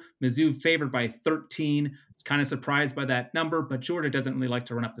Mizzou. Mizzou favored by 13. It's kind of surprised by that number, but Georgia doesn't really like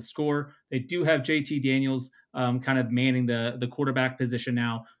to run up the score. They do have JT Daniels kind of manning the quarterback position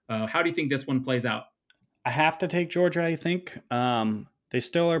now. How do you think this one plays out? I have to take Georgia, I think. They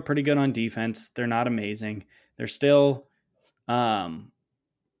still are pretty good on defense. They're not amazing. They're still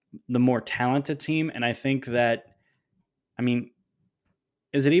the more talented team. And I think that,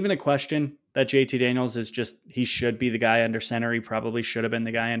 is it even a question that JT Daniels he should be the guy under center? He probably should have been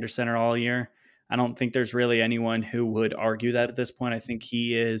the guy under center all year. I don't think there's really anyone who would argue that at this point. I think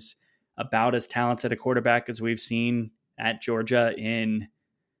he is about as talented a quarterback as we've seen at Georgia in,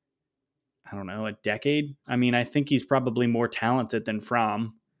 a decade. I think he's probably more talented than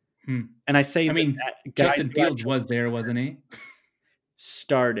Fromm. And I say, Justin Fields was there, wasn't he?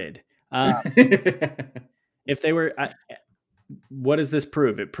 Started. If they were, what does this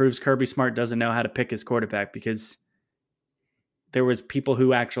prove? It proves Kirby Smart doesn't know how to pick his quarterback, because there was people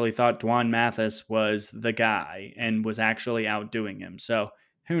who actually thought Dwan Mathis was the guy and was actually outdoing him. So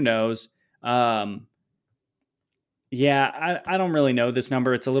who knows? I don't really know this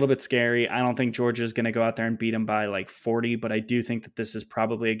number. It's a little bit scary. I don't think Georgia's going to go out there and beat them by like 40, but I do think that this is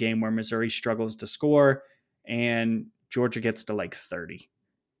probably a game where Missouri struggles to score and Georgia gets to like 30.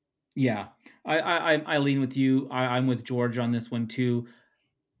 Yeah, I lean with you. I'm with Georgia on this one too.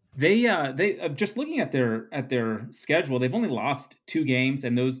 They just looking at their schedule, they've only lost 2 games,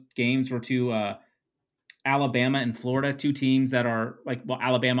 and those games were to Alabama and Florida, two teams that are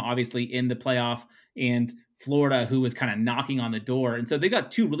Alabama obviously in the playoff, and Florida, who was kind of knocking on the door. And so they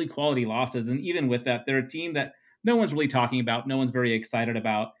got two really quality losses. And even with that, they're a team that no one's really talking about, no one's very excited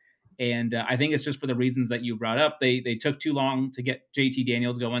about. And I think it's just for the reasons that you brought up. They took too long to get JT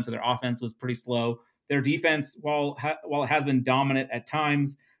Daniels going, so their offense was pretty slow. Their defense, while it has been dominant at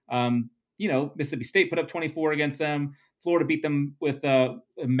times, Mississippi State put up 24 against them. Florida beat them with a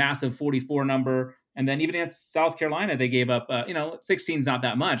massive 44 number. And then even against South Carolina, they gave up, 16 is not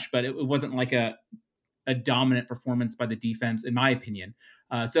that much, but it wasn't like a dominant performance by the defense, in my opinion.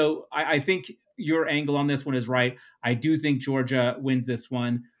 So I think your angle on this one is right. I do think Georgia wins this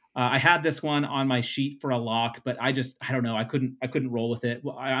one. I had this one on my sheet for a lock, but I don't know. I couldn't roll with it.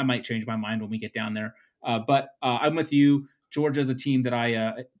 Well, I might change my mind when we get down there. But I'm with you. Georgia is a team that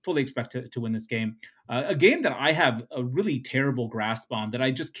I fully expect to win this game. A game that I have a really terrible grasp on that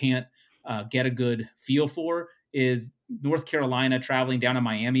I just can't get a good feel for is North Carolina traveling down to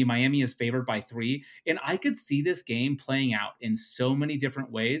Miami. Miami is favored by 3, and I could see this game playing out in so many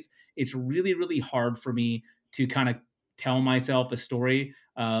different ways. It's really, really hard for me to kind of tell myself a story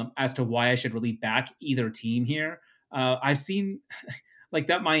as to why I should really back either team here. I've seen like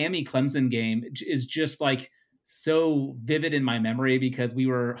that Miami Clemson game is just like so vivid in my memory because we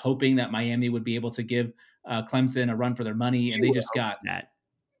were hoping that Miami would be able to give Clemson a run for their money, and they just got that.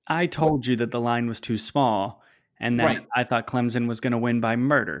 I told you that the line was too small, and that right. I thought Clemson was going to win by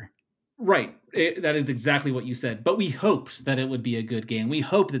murder. Right. That is exactly what you said. But we hoped that it would be a good game. We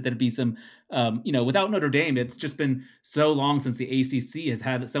hoped that there'd be some, without Notre Dame, it's just been so long since the ACC has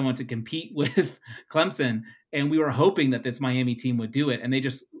had someone to compete with Clemson. And we were hoping that this Miami team would do it. And they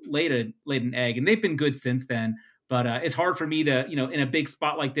just laid an egg. And they've been good since then. But it's hard for me to, in a big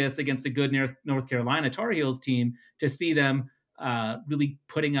spot like this against a good North Carolina Tar Heels team to see them really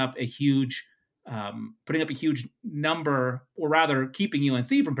putting up a huge number, or rather keeping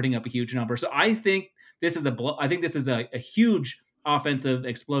UNC from putting up a huge number. So I think this is a huge offensive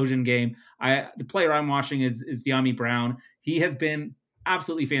explosion game. The player I'm watching is De'Ami Brown. He has been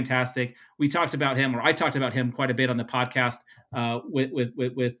absolutely fantastic. I talked about him quite a bit on the podcast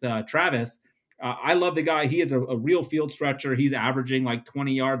with Travis. I love the guy. He is a real field stretcher. He's averaging like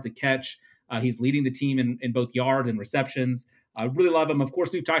 20 yards a catch. He's leading the team in both yards and receptions. I really love him. Of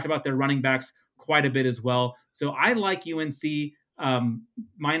course, we've talked about their running backs quite a bit as well. So I like UNC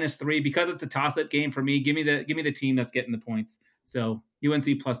 -3 because it's a toss-up game for me. Give me the team that's getting the points. So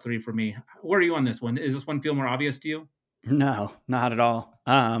UNC +3 for me. Where are you on this one? Is this one feel more obvious to you? No, not at all.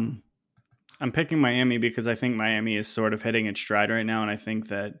 I'm picking Miami because I think Miami is sort of hitting its stride right now, and I think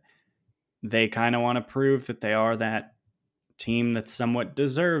that they kind of want to prove that they are that team that's somewhat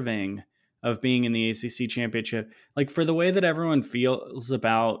deserving of being in the ACC championship. Like, for the way that everyone feels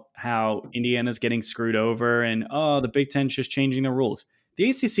about how Indiana's getting screwed over and, the Big Ten's just changing the rules. The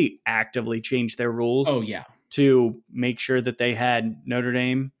ACC actively changed their rules to make sure that they had Notre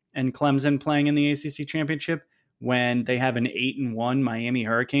Dame and Clemson playing in the ACC championship when they have an 8-1 Miami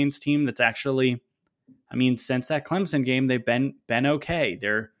Hurricanes team that's actually, since that Clemson game, they've been okay.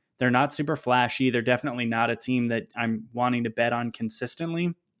 They're not super flashy. They're definitely not a team that I'm wanting to bet on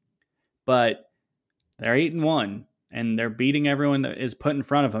consistently. But they're 8-1, and they're beating everyone that is put in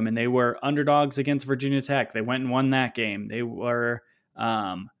front of them. And they were underdogs against Virginia Tech. They went and won that game. They were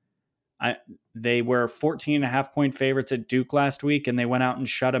 14.5-point favorites at Duke last week, and they went out and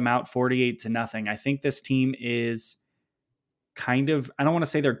shut them out 48-0. I think this team is kind of, I don't want to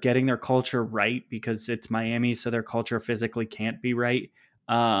say they're getting their culture right because it's Miami, so their culture physically can't be right.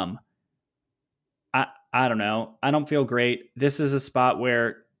 I don't know. I don't feel great. This is a spot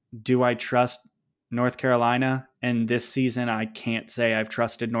where, do I trust North Carolina? And this season, I can't say I've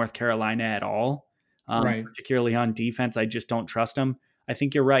trusted North Carolina at all. Right. Particularly on defense, I just don't trust them. I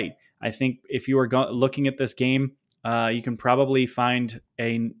think you're right. I think if you were looking at this game, you can probably find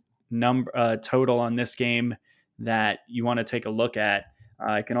a total on this game that you want to take a look at.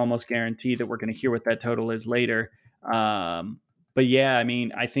 I can almost guarantee that we're going to hear what that total is later. But yeah,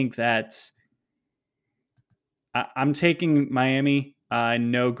 I think that's, I'm taking Miami.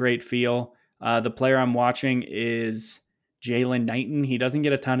 No great feel. The player I'm watching is Jalen Knighton. He doesn't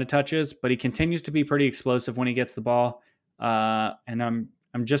get a ton of touches, but he continues to be pretty explosive when he gets the ball. And I'm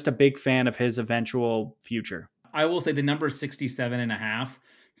just a big fan of his eventual future. I will say the number is 67.5.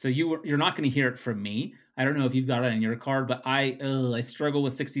 So you're not going to hear it from me. I don't know if you've got it on your card, but I struggle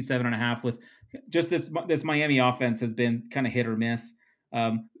with 67.5 with just this Miami offense has been kind of hit or miss.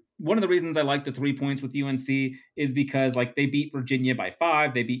 One of the reasons I like the 3 points with UNC is because they beat Virginia by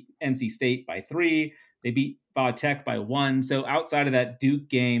 5, they beat NC State by 3, they beat Tech by 1. So outside of that Duke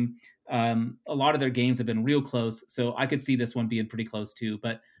game, A lot of their games have been real close, so I could see this one being pretty close too.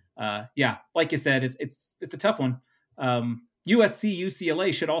 But yeah, like you said, it's a tough one. USC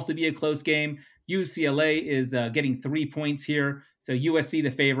UCLA should also be a close game. UCLA is getting 3 points here, so USC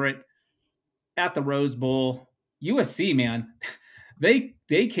the favorite at the Rose Bowl. USC, man,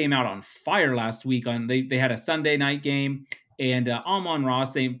 they came out on fire last week. They had a Sunday night game, and Amon-Ra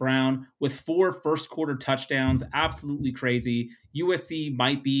St. Brown with 4 first quarter touchdowns, absolutely crazy. USC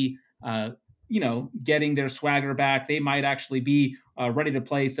might be getting their swagger back. They might actually be ready to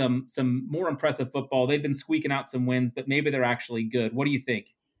play some more impressive football. They've been squeaking out some wins, but maybe they're actually good. What do you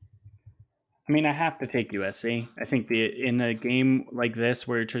think? I mean, I have to take USC. I think in a game like this,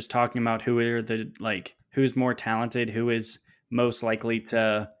 where you're just talking about who's more talented, who is most likely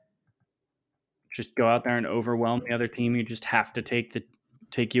to just go out there and overwhelm the other team, you just have to take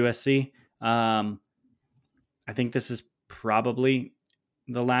USC. I think this is probably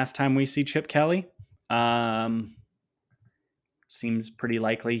the last time we see Chip Kelly. Seems pretty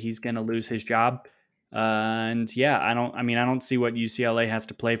likely he's going to lose his job. And yeah, I don't see what UCLA has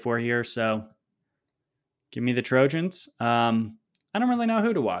to play for here. So give me the Trojans. I don't really know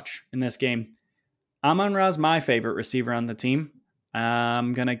who to watch in this game. Amon-Ra's my favorite receiver on the team.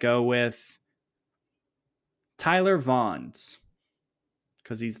 I'm going to go with Tyler Vaughns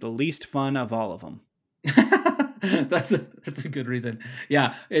because he's the least fun of all of them. That's a good reason.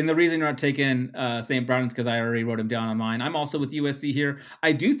 Yeah, and the reason you're not taking St. Brown is because I already wrote him down on mine. I'm also with USC here.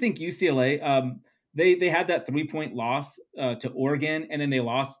 I do think UCLA, they had that 3-point loss to Oregon, and then they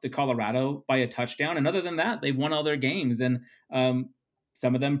lost to Colorado by a touchdown. And other than that, they won all their games, and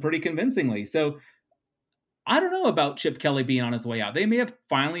some of them pretty convincingly. So I don't know about Chip Kelly being on his way out. They may have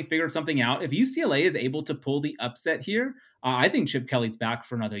finally figured something out. If UCLA is able to pull the upset here, I think Chip Kelly's back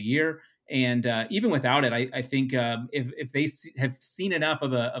for another year. And even without it, I think if they have seen enough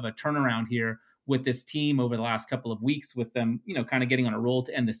of a turnaround here with this team over the last couple of weeks, with them, kind of getting on a roll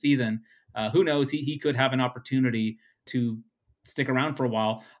to end the season, who knows? He could have an opportunity to stick around for a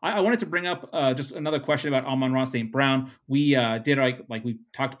while. I wanted to bring up just another question about Amon-Ra St. Brown. We did, like we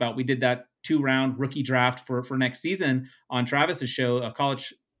talked about, we did that 2-round rookie draft for next season on Travis's show,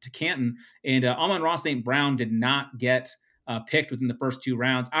 College to Canton, and Amon-Ra St. Brown did not get picked within the first 2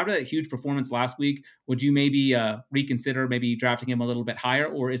 rounds. After that huge performance last week, would you maybe reconsider maybe drafting him a little bit higher,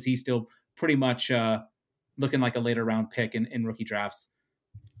 or is he still pretty much looking like a later round pick in rookie drafts?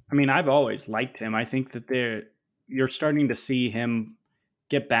 I mean, I've always liked him. I think that you're starting to see him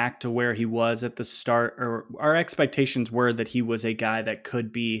get back to where he was at the start, or our expectations were that he was a guy that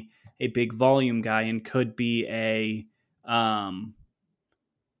could be a big volume guy and could be a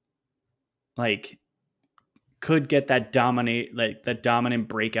could get that dominant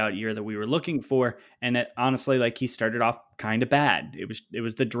breakout year that we were looking for. And it, honestly, he started off kind of bad. It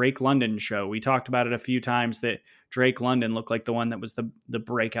was the Drake London show. We talked about it a few times that Drake London looked like the one that was the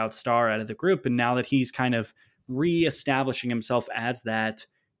breakout star out of the group. And now that he's kind of reestablishing himself as that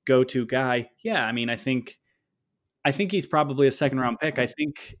go-to guy. Yeah. I mean, I think he's probably a 2nd-round pick. I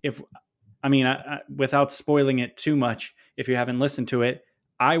think without spoiling it too much, if you haven't listened to it,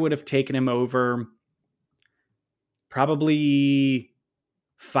 I would have taken him over probably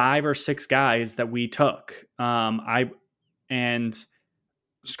 5 or 6 guys that we took. And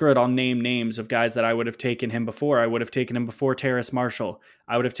screw it, I'll name names of guys that I would have taken him before. I would have taken him before Terrace Marshall.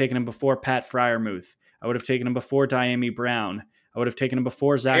 I would have taken him before Pat Fryermuth. I would have taken him before Diami Brown. I would have taken him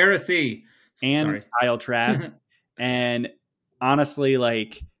before Zach Heresy and Kyle Trask. And honestly,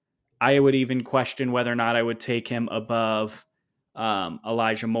 I would even question whether or not I would take him above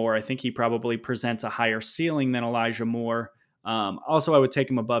Elijah Moore. I think he probably presents a higher ceiling than Elijah Moore. Also, I would take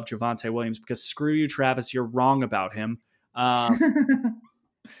him above Javonte Williams because screw you, Travis, you're wrong about him.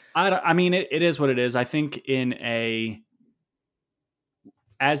 It is what it is. I think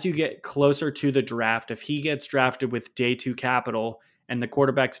as you get closer to the draft, if he gets drafted with day 2 capital and the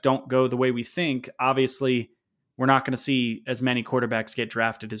quarterbacks don't go the way we think, obviously we're not going to see as many quarterbacks get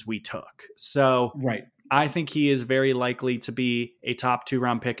drafted as we took. So right. I think he is very likely to be a top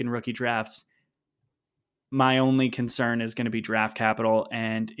 2-round pick in rookie drafts. My only concern is going to be draft capital.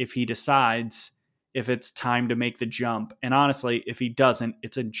 And if he decides if it's time to make the jump, and honestly, if he doesn't,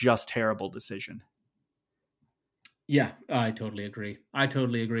 it's a just terrible decision. Yeah, I totally agree.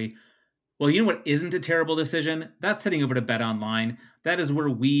 Well, you know what isn't a terrible decision? That's heading over to Bet Online. That is where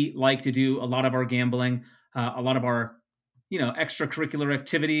we like to do a lot of our gambling, a lot of our extracurricular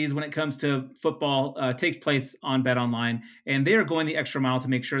activities when it comes to football takes place on Bet Online, and they are going the extra mile to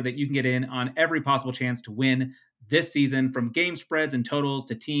make sure that you can get in on every possible chance to win this season, from game spreads and totals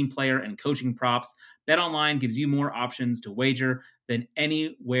to team, player, and coaching props. Bet Online gives you more options to wager than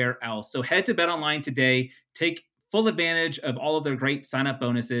anywhere else. So head to BetOnline today, take full advantage of all of their great sign-up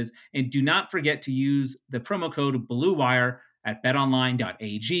bonuses, and do not forget to use the promo code BlueWire at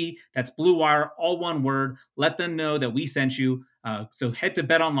betonline.ag. That's BlueWire, all one word. Let them know that we sent you. So head to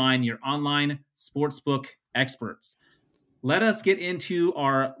BetOnline, your online sportsbook experts. Let us get into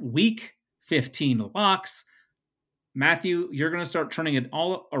our Week 15 locks. Matthew, you're going to start turning it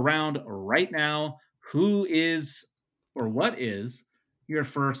all around right now. Who is, or what is, your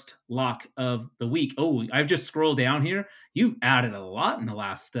first lock of the week? Oh, I've just scrolled down here. You've added a lot in the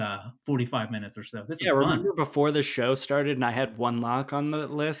last 45 minutes or so. This is fun. Remember before the show started and I had one lock on the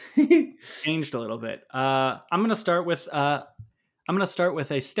list? Changed a little bit. I'm gonna start with a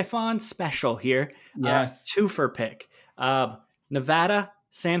Stefan special here. Yes. Twofer pick. Nevada,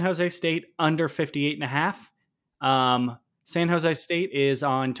 San Jose State under 58.5. San Jose State is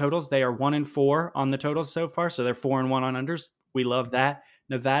on totals. They are 1-4 on the totals so far, so they're 4-1 on unders. We love that.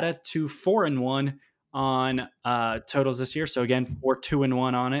 Nevada 4-1 on totals this year. So again,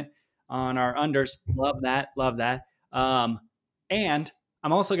 2-1 on it on our unders. Love that. And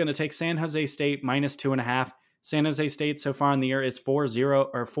I'm also going to take San Jose State -2.5. San Jose State so far in the year is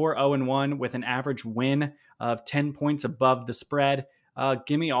 4-0-1 with an average win of 10 points above the spread.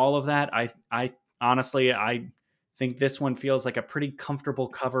 Give me all of that. I honestly think this one feels like a pretty comfortable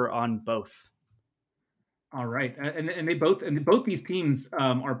cover on both. All right, and both these teams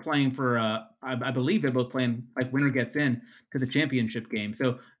are playing for. I believe they're both playing like winner gets in to the championship game.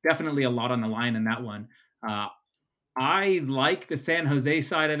 So definitely a lot on the line in that one. I like the San Jose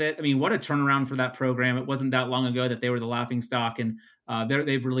side of it. I mean, what a turnaround for that program! It wasn't that long ago that they were the laughing stock, and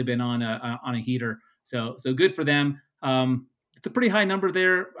they've really been on a heater. So good for them. It's a pretty high number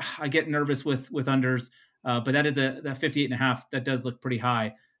there. I get nervous with unders, but that is that 58.5. That does look pretty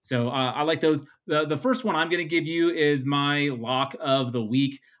high. So I like those. The first one I'm going to give you is my lock of the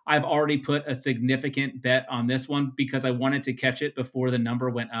week. I've already put a significant bet on this one because I wanted to catch it before the number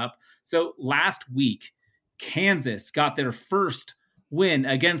went up. So last week, Kansas got their first win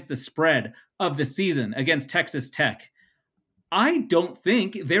against the spread of the season against Texas Tech. I don't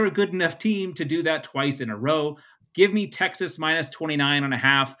think they're a good enough team to do that twice in a row. Give me Texas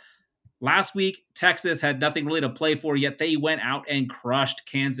 -29.5. Last week, Texas had nothing really to play for, yet they went out and crushed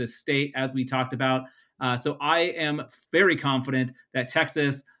Kansas State, as we talked about. So I am very confident that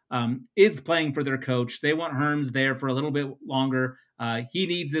Texas is playing for their coach. They want Herms there for a little bit longer. He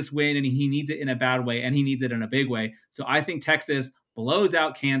needs this win, and he needs it in a bad way, and he needs it in a big way. So I think Texas blows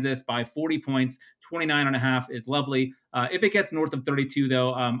out Kansas by 40 points. 29.5 is lovely. If it gets north of 32,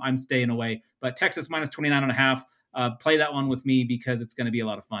 though, I'm staying away. But Texas -29.5. Play that one with me because it's going to be a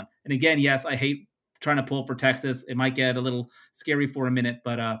lot of fun. And again, yes, I hate trying to pull for Texas. It might get a little scary for a minute,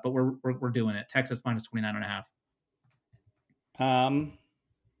 but we're doing it. Texas -29.5.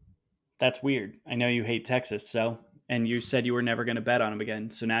 That's weird. I know you hate Texas, and you said you were never going to bet on them again.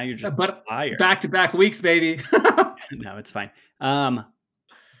 So now you're just a liar. Back-to-back weeks, baby. No, it's fine. I'm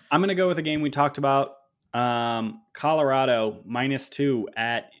going to go with a game we talked about. Colorado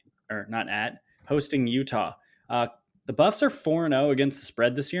 -2 hosting Utah. The Buffs are 4-0 against the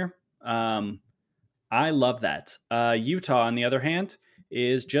spread this year. I love that. Utah, on the other hand,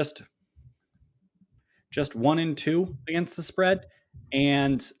 is just 1-2 against the spread.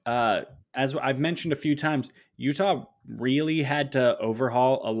 And as I've mentioned a few times, Utah really had to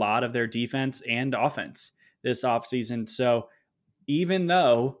overhaul a lot of their defense and offense this offseason. So even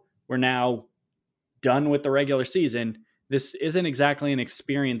though we're now done with the regular season, this isn't exactly an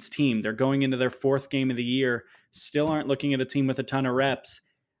experienced team. They're going into their fourth game of the year, still aren't looking at a team with a ton of reps.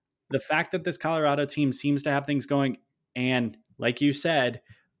 The fact that this Colorado team seems to have things going, and like you said,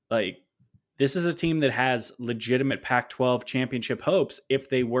 this is a team that has legitimate Pac-12 championship hopes if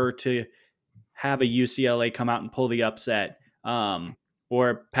they were to have a UCLA come out and pull the upset,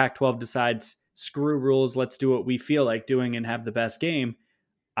 or Pac-12 decides, screw rules, let's do what we feel like doing and have the best game.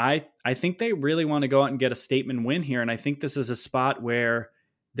 I think they really want to go out and get a statement win here, and I think this is a spot where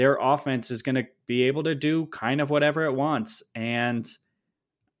their offense is going to be able to do kind of whatever it wants. And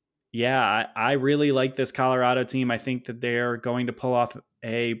yeah, I really like this Colorado team. I think that they're going to pull off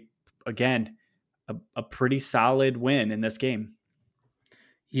a pretty solid win in this game.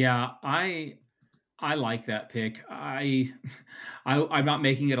 Yeah, I like that pick. I'm not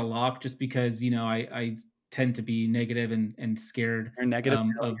making it a lock just because, I tend to be negative and scared. You're negative.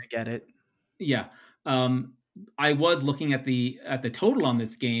 I get it. Yeah. I was looking at the total on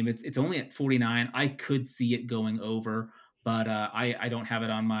this game. It's only at 49. I could see it going over, but I don't have it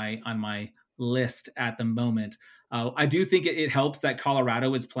on my list at the moment. I do think it helps that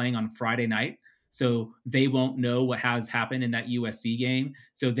Colorado is playing on Friday night. so they won't know what has happened in that USC game.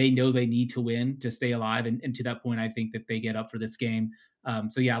 So they know they need to win to stay alive. And to that point, I think that they get up for this game.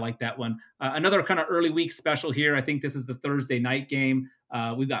 So yeah, I like that one. Another kind of early week special here. I think this is the Thursday night game.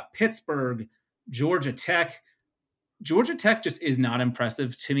 We've got Pittsburgh, Georgia Tech. Georgia Tech just is not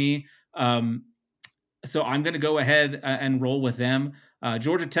impressive to me. So I'm going to go ahead and roll with them.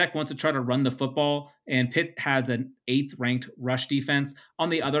 Georgia Tech wants to try to run the football, and Pitt has an 8th ranked rush defense. On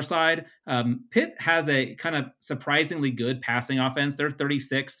the other side, Pitt has a kind of surprisingly good passing offense. They're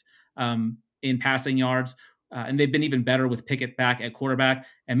 36 in passing yards, and they've been even better with Pickett back at quarterback.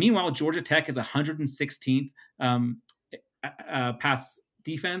 And meanwhile, Georgia Tech is 116th pass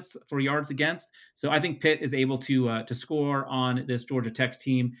defense for yards against. So I think Pitt is able to score on this Georgia Tech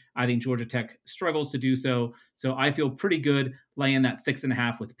team. I think Georgia Tech struggles to do so. So I feel pretty good laying that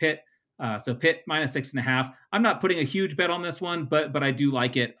 6.5 with Pitt. So Pitt minus 6.5. I'm not putting a huge bet on this one, but I do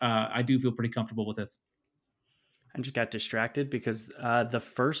like it. I do feel pretty comfortable with this. I just got distracted because the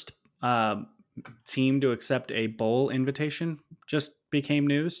first team to accept a bowl invitation just became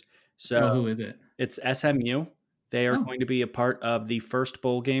news. So who is it? It's SMU. They are going to be a part of the first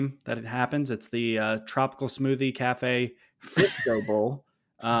bowl game that it happens. It's the Tropical Smoothie Cafe Frisco Bowl.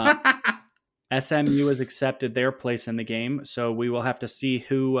 SMU has accepted their place in the game, so we will have to see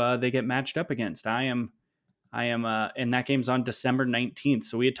who they get matched up against. I am, and that game's on December 19th.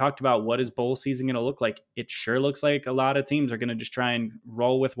 So we had talked about what is bowl season going to look like. It sure looks like a lot of teams are going to just try and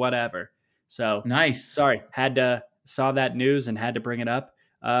roll with whatever. So nice. Sorry, saw that news and had to bring it up.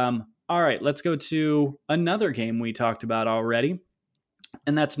 All right, let's go to another game we talked about already,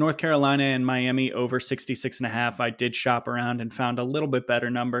 and that's North Carolina and Miami over 66.5. I did shop around and found a little bit better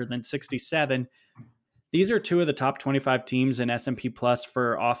number than 67. These are two of the top 25 teams in S&P Plus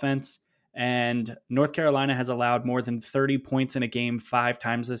for offense, and North Carolina has allowed more than 30 points in a game 5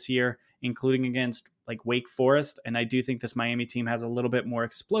 times this year, including against like Wake Forest. And I do think this Miami team has a little bit more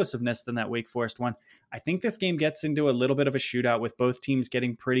explosiveness than that Wake Forest one. I think this game gets into a little bit of a shootout with both teams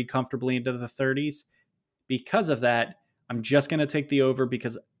getting pretty comfortably into the 30s. Because of that, I'm just going to take the over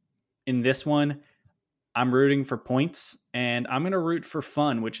because in this one, I'm rooting for points and I'm going to root for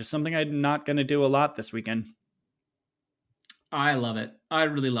fun, which is something I'm not going to do a lot this weekend. I love it. I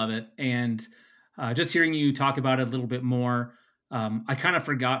really love it. And just hearing you talk about it a little bit more, I kind of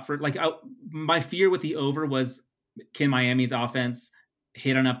forgot my fear with the over was, can Miami's offense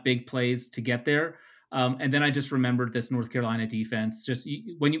hit enough big plays to get there? And then I just remembered this North Carolina defense. Just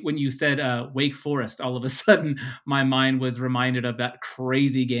when you said Wake Forest, all of a sudden my mind was reminded of that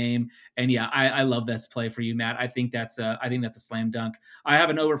crazy game. And yeah, I love this play for you, Matt. I think that's a slam dunk. I have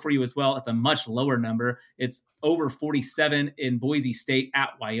an over for you as well. It's a much lower number. It's over 47 in Boise State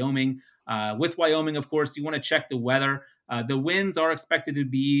at Wyoming. With Wyoming, of course, you want to check the weather. The winds are expected to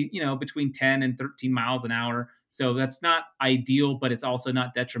be, between 10 and 13 miles an hour. So that's not ideal, but it's also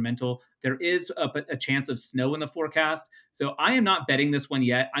not detrimental. There is a chance of snow in the forecast. So I am not betting this one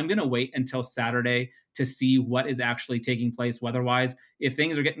yet. I'm going to wait until Saturday to see what is actually taking place weather-wise. If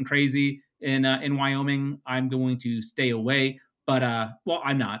things are getting crazy in Wyoming, I'm going to stay away. But,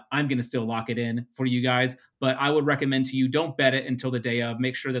 I'm not. I'm going to still lock it in for you guys. But I would recommend to you, don't bet it until the day of.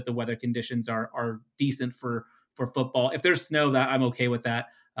 Make sure that the weather conditions are decent for football. If there's snow, that I'm okay with that.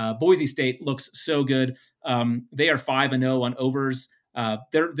 Boise State looks so good. They are 5-0 on overs.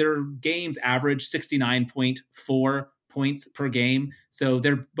 Their games average 69.4 points per game. So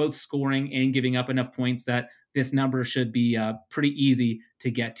they're both scoring and giving up enough points that this number should be pretty easy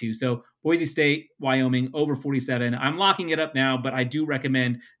to get to. So Boise State, Wyoming, over 47. I'm locking it up now, but I do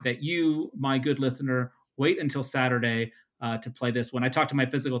recommend that you, my good listener, wait until Saturday to play this one. I talked to my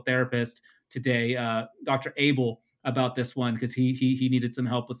physical therapist today, Dr. Abel, about this one because he needed some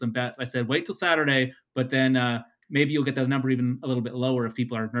help with some bets. I said, wait till Saturday, but then maybe you'll get that number even a little bit lower if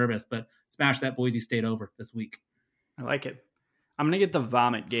people are nervous, but smash that Boise State over this week. I like it. I'm going to get the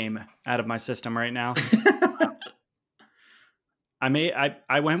vomit game out of my system right now.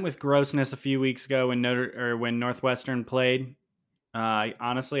 I went with grossness a few weeks ago when Northwestern played.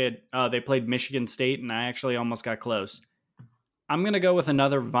 They played Michigan State, and I actually almost got close. I'm going to go with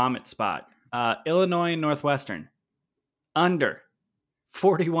another vomit spot. Illinois and Northwestern. Under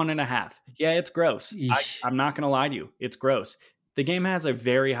 41.5. Yeah, it's gross. I'm not going to lie to you. It's gross. The game has a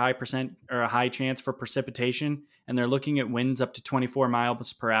very high high chance for precipitation, and they're looking at winds up to 24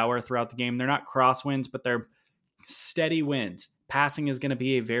 miles per hour throughout the game. They're not crosswinds, but they're steady winds. Passing is going to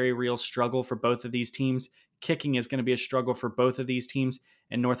be a very real struggle for both of these teams. Kicking is going to be a struggle for both of these teams,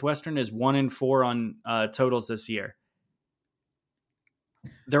 and Northwestern is 1-4 on totals this year.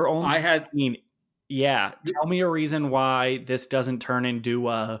 They're only. Tell me a reason why this doesn't turn into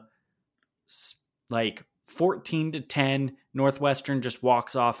a like 14-10. Northwestern just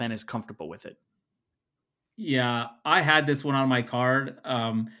walks off and is comfortable with it. Yeah, I had this one on my card.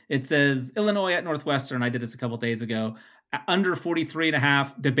 It says Illinois at Northwestern. I did this a couple days ago. Under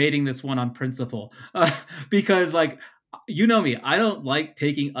 43.5, debating this one on principle. Because like, you know me, I don't like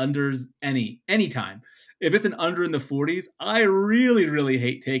taking unders anytime. If it's an under in the 40s, I really, really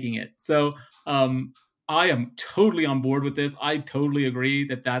hate taking it. So I am totally on board with this. I totally agree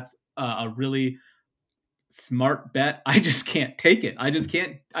that that's a really smart bet. I just can't take it. I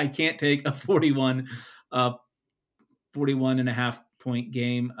can't take a 41 and a half point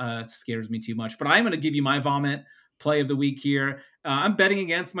game. Scares me too much. But I'm going to give you my vomit play of the week here. I'm betting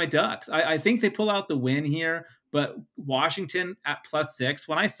against my Ducks. I think they pull out the win here, but Washington at +6.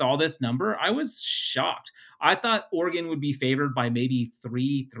 When I saw this number, I was shocked. I thought Oregon would be favored by maybe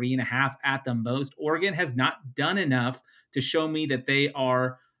 3.5 at the most. Oregon has not done enough to show me that they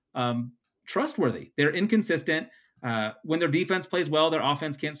are trustworthy. They're inconsistent. When their defense plays well, their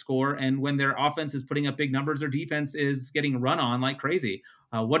offense can't score. And when their offense is putting up big numbers, their defense is getting run on like crazy.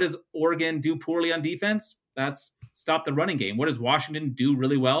 What does Oregon do poorly on defense? That's stop the running game. What does Washington do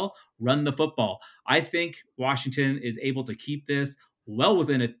really well? Run the football. I think Washington is able to keep this well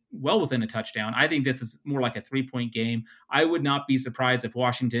within a touchdown. I think this is more like a 3-point game. I would not be surprised if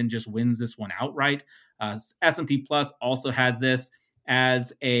Washington just wins this one outright. S&P Plus also has this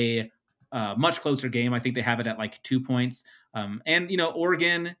as a much closer game. I think they have it at like 2 points. And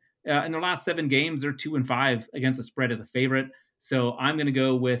Oregon in their last 7 games, they're 2-5 against the spread as a favorite. So I'm going to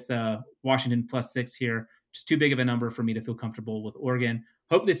go with Washington +6 here. Just too big of a number for me to feel comfortable with Oregon.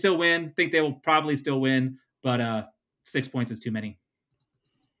 Hope they still win. Think they will probably still win, but 6 points is too many.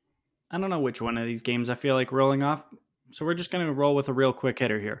 I don't know which one of these games I feel like rolling off. So we're just going to roll with a real quick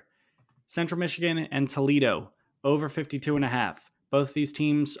hitter here. Central Michigan and Toledo over 52.5. Both these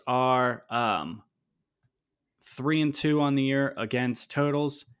teams are 3-2 on the year against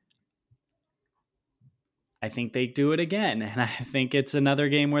totals. I think they do it again, and I think it's another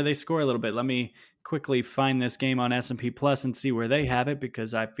game where they score a little bit. Let me quickly find this game on S&P Plus and see where they have it,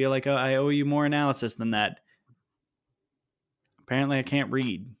 because I feel like I owe you more analysis than that. Apparently, I can't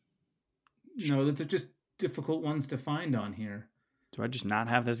read. No, those are just difficult ones to find on here. Do I just not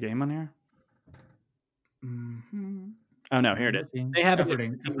have this game on here? Mm-hmm. Oh, no, here it is. They have it at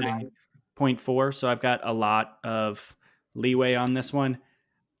 0.4, so I've got a lot of leeway on this one.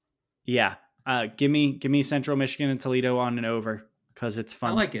 Yeah. Give me Central Michigan and Toledo on and over, because it's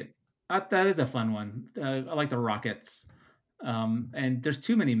fun. I like it. That is a fun one. I like the Rockets. And there's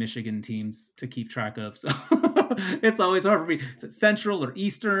too many Michigan teams to keep track of, so it's always hard for me. Is it Central or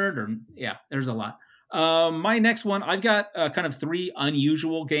Eastern? Or there's a lot. My next one, I've got kind of 3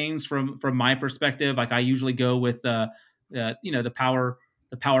 unusual games from my perspective. Like I usually go with the Power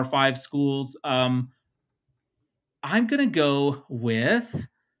 5 schools. I'm gonna go with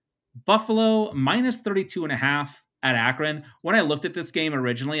Buffalo minus 32.5 at Akron. When I looked at this game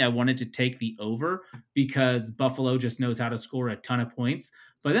originally, I wanted to take the over because Buffalo just knows how to score a ton of points.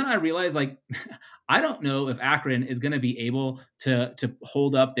 But then I realized, like, I don't know if Akron is going to be able to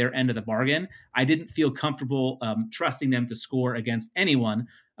hold up their end of the bargain. I didn't feel comfortable trusting them to score against anyone.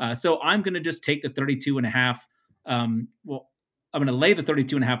 So I'm going to just take the 32.5. I'm going to lay the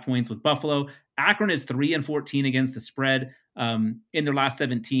 32.5 points with Buffalo. Akron is 3-14 against the spread in their last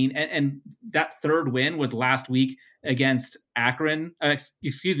 17. And that third win was last week against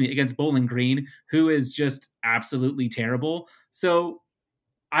against Bowling Green, who is just absolutely terrible. So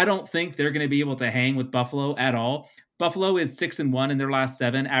I don't think they're going to be able to hang with Buffalo at all. Buffalo is 6-1 in their last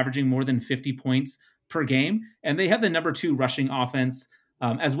 7, averaging more than 50 points per game. And they have the number 2 rushing offense,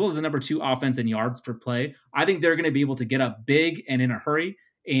 as well as the number 2 offense in yards per play. I think they're going to be able to get up big and in a hurry.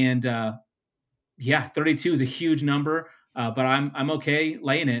 And 32 is a huge number, but I'm okay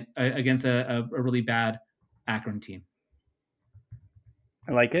laying it against a really bad Akron team.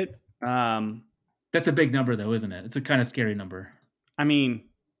 I like it. That's a big number, though, isn't it? It's a kind of scary number. I mean,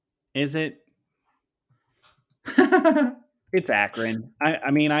 is it? It's Akron.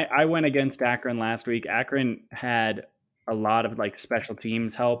 I went against Akron last week. Akron had a lot of like special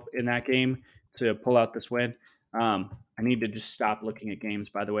teams help in that game to pull out this win. I need to just stop looking at games,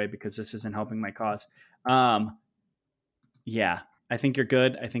 by the way, because this isn't helping my cause. Yeah, I think you're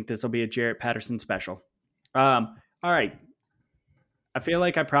good. I think this will be a Jarrett Patterson special. All right. I feel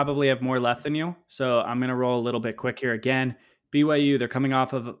like I probably have more left than you, so I'm going to roll a little bit quick here again. BYU, they're coming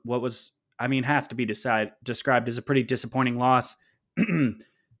off of what was, has to be described as a pretty disappointing loss.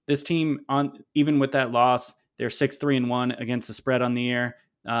 This team, even with that loss, they're 6-3-1 against the spread on the year.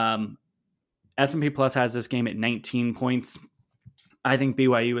 S&P Plus has this game at 19 points. I think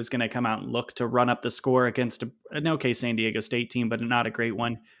BYU is going to come out and look to run up the score against an okay San Diego State team, but not a great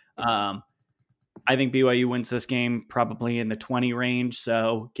one. I think BYU wins this game probably in the 20 range.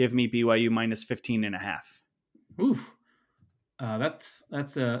 So give me BYU minus 15.5. Oof. That's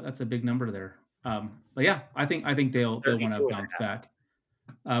a big number there. But yeah, I think they'll want to bounce back.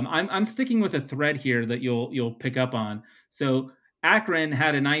 I'm sticking with a thread here that you'll pick up on. So Akron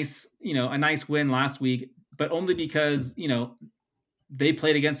had a nice win last week, but only because, they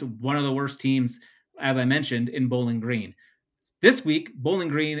played against one of the worst teams, as I mentioned, in Bowling Green. This week, Bowling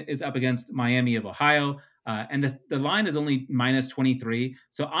Green is up against Miami of Ohio, and the line is only minus 23.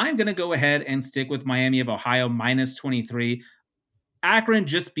 So I'm going to go ahead and stick with Miami of Ohio minus 23. Akron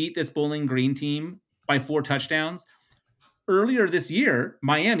just beat this Bowling Green team by 4 touchdowns. Earlier this year,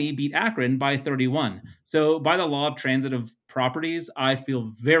 Miami beat Akron by 31. So by the law of transitive properties, I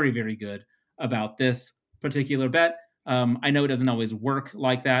feel very, very good about this particular bet. I know it doesn't always work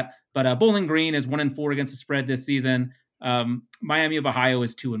like that, but Bowling Green is 1-4 against the spread this season. Miami of Ohio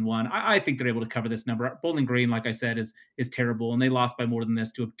is 2-1. I think they're able to cover this number. Bowling Green, like I said, is terrible, and they lost by more than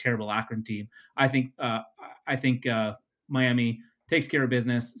this to a terrible Akron team. I think Miami takes care of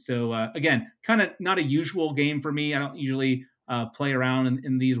business. So again, kind of not a usual game for me. I don't usually play around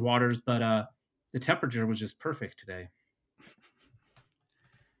in these waters, but the temperature was just perfect today.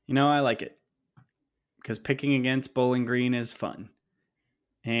 I like it because picking against Bowling Green is fun.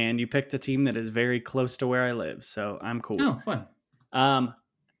 And you picked a team that is very close to where I live, so I'm cool. Oh, fun.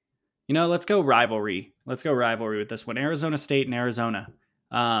 Let's go rivalry. Let's go rivalry with this one. Arizona State and Arizona.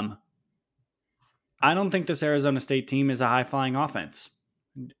 I don't think this Arizona State team is a high-flying offense.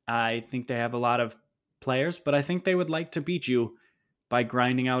 I think they have a lot of players, but I think they would like to beat you by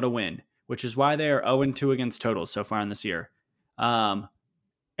grinding out a win, which is why they are 0-2 against totals so far in this year.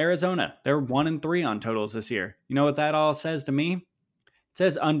 Arizona, they're 1-3 on totals this year. You know what that all says to me? It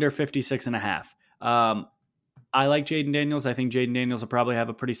says under 56.5. I like Jaden Daniels. I think Jaden Daniels will probably have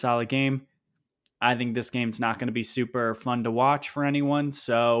a pretty solid game. I think this game's not going to be super fun to watch for anyone,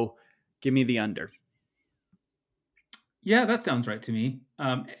 so give me the under. Yeah, that sounds right to me.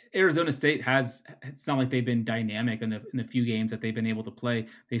 Arizona State it's not like they've been dynamic in the few games that they've been able to play.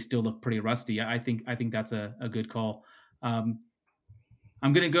 They still look pretty rusty. I think that's a good call.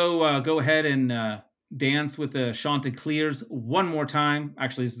 I'm going to go ahead and dance with the Chanticleers one more time.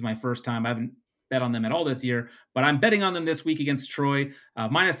 Actually, this is my first time. I haven't bet on them at all this year, but I'm betting on them this week against Troy,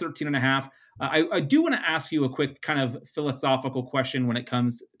 minus 13.5. I do want to ask you a quick kind of philosophical question when it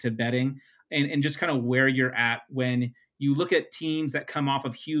comes to betting and just kind of where you're at when you look at teams that come off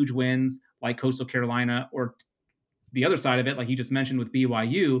of huge wins like Coastal Carolina, or the other side of it, like you just mentioned with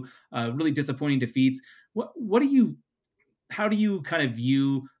BYU, really disappointing defeats. How do you kind of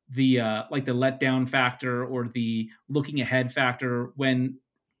view the the letdown factor or the looking ahead factor when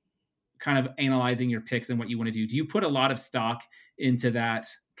kind of analyzing your picks and what you want to do? Do you put a lot of stock into that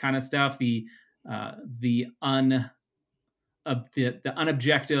kind of stuff? The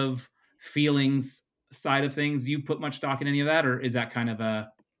unobjective feelings side of things. Do you put much stock in any of that, or is that kind of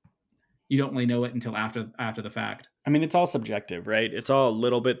you don't really know it until after the fact? I mean, it's all subjective, right? It's all a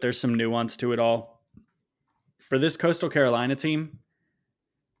little bit. There's some nuance to it all. For this Coastal Carolina team,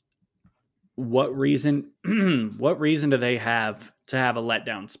 what reason do they have to have a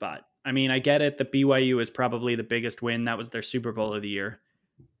letdown spot? I mean, I get it. The BYU is probably the biggest win. That was their Super Bowl of the year.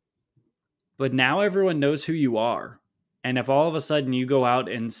 But now everyone knows who you are. And if all of a sudden you go out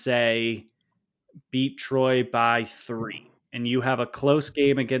and say, beat Troy by 3, and you have a close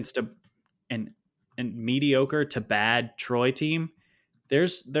game against an mediocre to bad Troy team,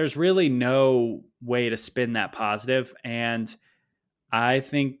 there's really no way to spin that positive. And I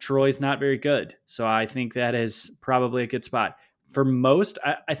think Troy's not very good. So I think that is probably a good spot. For most,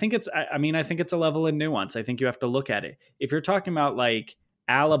 I think it's a level of nuance. I think you have to look at it. If you're talking about like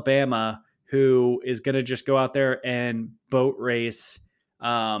Alabama, who is going to just go out there and boat race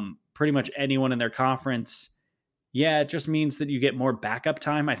pretty much anyone in their conference, yeah, it just means that you get more backup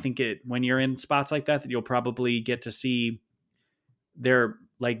time. I think when you're in spots like that you'll probably get to see their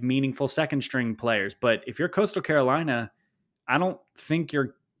like meaningful second string players. But if you're Coastal Carolina, I don't think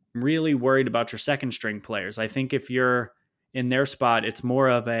you're really worried about your second string players. I think if you're in their spot, it's more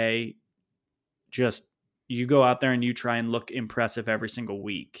of just you go out there and you try and look impressive every single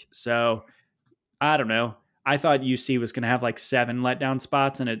week. So I don't know. I thought UC was going to have like 7 letdown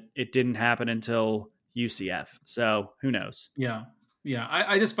spots, and it didn't happen until UCF. So who knows? Yeah. Yeah.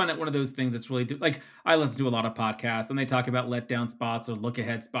 I just find it one of those things that's really like, I listen to a lot of podcasts and they talk about letdown spots or look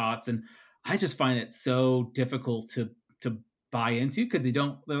ahead spots. And I just find it so difficult to buy into, because it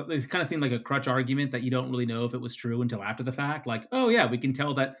kind of seemed like a crutch argument that you don't really know if it was true until after the fact. Like, oh yeah, we can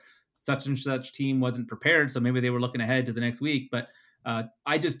tell that such and such team wasn't prepared, so maybe they were looking ahead to the next week. But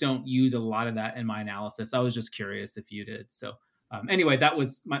I just don't use a lot of that in my analysis. I was just curious if you did. So anyway, that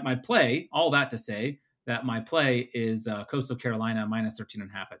was my play. All that to say that my play is Coastal Carolina minus 13.5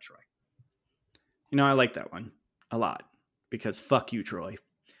 at Troy. I like that one a lot because fuck you, Troy.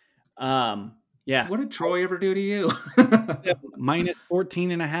 Yeah. What did Troy ever do to you? Minus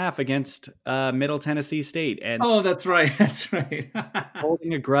 14.5 against Middle Tennessee State. And oh, that's right. That's right.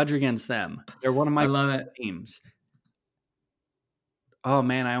 holding a grudge against them. They're one of my teams. Oh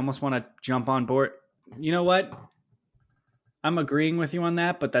man, I almost want to jump on board. You know what? I'm agreeing with you on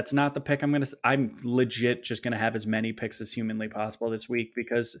that, but that's not the pick I'm legit just going to have as many picks as humanly possible this week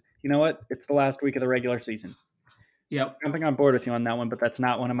because you know what? It's the last week of the regular season. Yep. I'm jumping on board with you on that one, but that's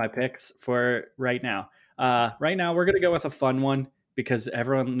not one of my picks for right now. Right now, we're going to go with a fun one because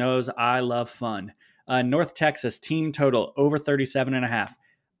everyone knows I love fun. North Texas team total over 37.5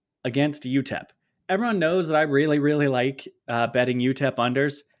 against UTEP. Everyone knows that I really, really like betting UTEP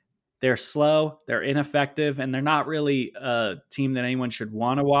unders. They're slow, they're ineffective, and they're not really a team that anyone should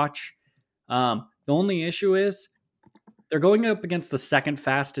want to watch. The only issue is they're going up against the second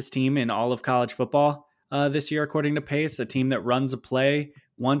fastest team in all of college football this year, according to Pace, a team that runs a play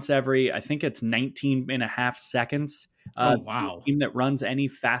once every, I think it's 19.5 seconds. Oh, wow. The team that runs any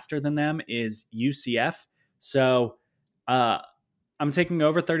faster than them is UCF. So I'm taking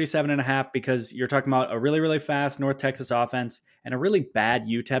over 37.5 because you're talking about a really, really fast North Texas offense and a really bad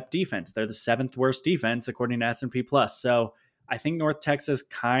UTEP defense. They're the 7th worst defense according to S&P Plus. So I think North Texas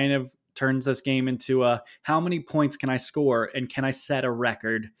kind of turns this game into a how many points can I score and can I set a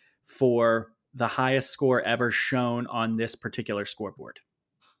record for the highest score ever shown on this particular scoreboard.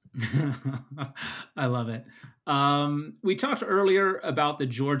 I love it. We talked earlier about the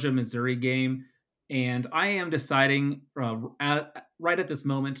Georgia-Missouri game. And I am deciding right at this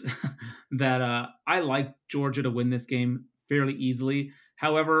moment that I like Georgia to win this game fairly easily.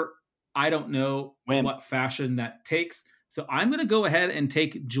 However, I don't know what fashion that takes. So I'm going to go ahead and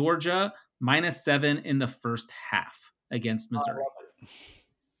take Georgia -7 in the first half against Missouri.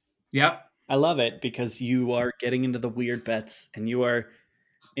 Yeah. I love it because you are getting into the weird bets and you are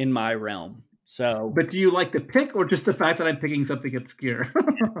in my realm. So, but do you like the pick or just the fact that I'm picking something obscure?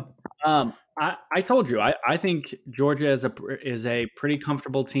 I told you, I think Georgia is a pretty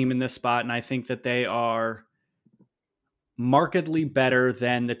comfortable team in this spot, and I think that they are markedly better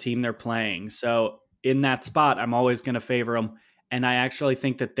than the team they're playing. So in that spot, I'm always going to favor them, and I actually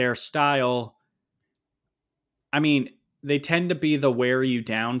think that their style, I mean, they tend to be the wear you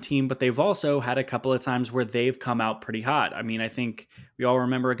down team, but they've also had a couple of times where they've come out pretty hot. I mean, I think we all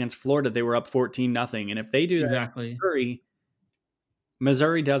remember against Florida, they were up 14-0, and if they do exactly that,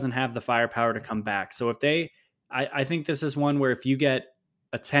 Missouri doesn't have the firepower to come back. So if I think this is one where if you get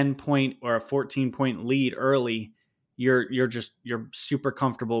a 10-point or a 14-point lead early, you're super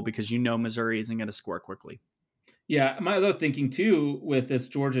comfortable because you know Missouri isn't going to score quickly. Yeah, my other thinking too with this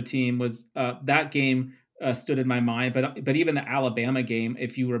Georgia team was that game stood in my mind, but even the Alabama game,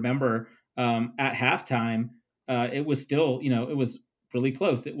 if you remember, at halftime, it was still, it was really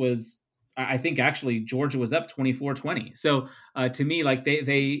close. It was, I think actually Georgia was up 24-20. So to me, like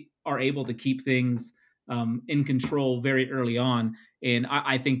they are able to keep things in control very early on. And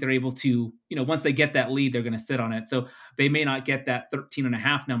I think they're able to, once they get that lead, they're going to sit on it. So they may not get that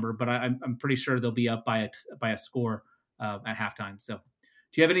 13.5 number, but I'm pretty sure they'll be up by a score at halftime. So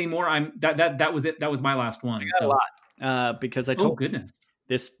do you have any more? That was it. That was my last one. I got a lot because I told goodness.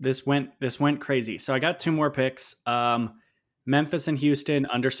 This went crazy. So I got 2 more picks. Memphis and Houston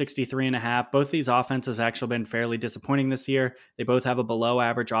under 63.5. Both these offenses have actually been fairly disappointing this year. They both have a below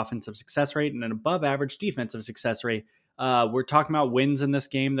average offensive success rate and an above average defensive success rate. We're talking about winds in this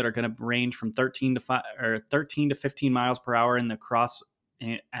game that are going to range from 13 to 15 miles per hour in the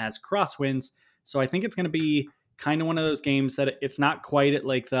crosswinds. So I think it's going to be kind of one of those games that it's not quite at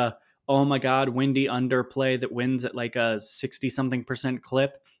like the, oh my God, windy underplay that wins at like a 60-something%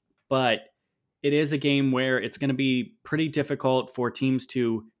 clip, but it is a game where it's going to be pretty difficult for teams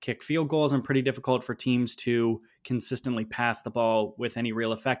to kick field goals and pretty difficult for teams to consistently pass the ball with any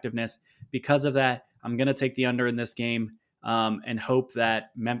real effectiveness. Because of that, I'm going to take the under in this game and hope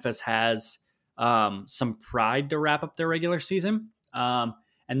that Memphis has some pride to wrap up their regular season. And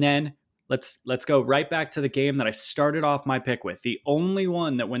then let's go right back to the game that I started off my pick with. The only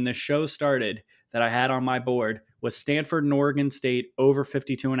one that when the show started that I had on my board was Stanford and Oregon State over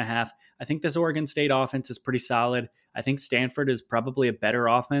 52.5. I think this Oregon State offense is pretty solid. I think Stanford is probably a better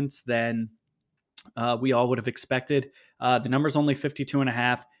offense than we all would have expected. The number's only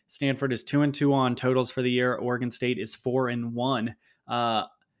 52.5. Stanford is 2-2 on totals for the year. Oregon State is 4-1. I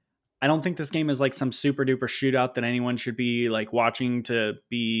don't think this game is like some super duper shootout that anyone should be like watching to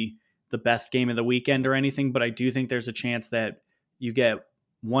be the best game of the weekend or anything, but I do think there's a chance that you get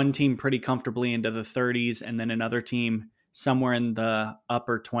one team pretty comfortably into the 30s and then another team somewhere in the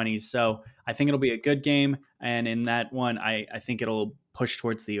upper 20s. So I think it'll be a good game. And in that one, I think it'll push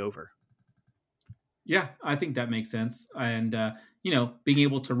towards the over. Yeah, I think that makes sense. And, being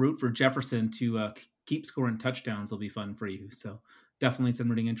able to root for Jefferson to keep scoring touchdowns will be fun for you. So definitely some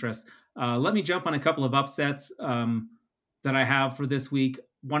rooting interest. Let me jump on a couple of upsets that I have for this week.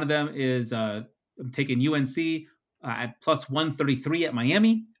 One of them is I'm taking UNC at plus 133 at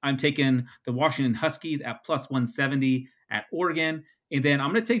Miami. I'm taking the Washington Huskies at plus 170 at Oregon. And then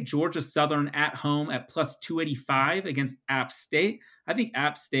I'm going to take Georgia Southern at home at plus 285 against App State. I think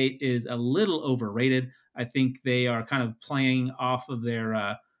App State is a little overrated. I think they are kind of playing off of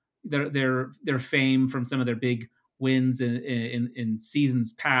their fame from some of their big wins in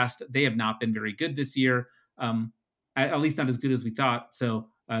seasons past. They have not been very good this year, at least not as good as we thought. So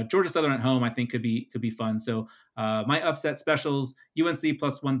Georgia Southern at home, I think could be fun. So my upset specials: UNC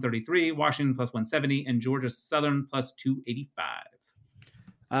plus 133, Washington plus 170, and Georgia Southern plus 285.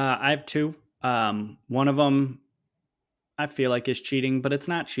 I have two. One of them I feel like is cheating, but it's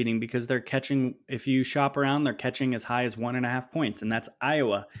not cheating because they're catching, if you shop around, they're catching as high as 1.5 points, and that's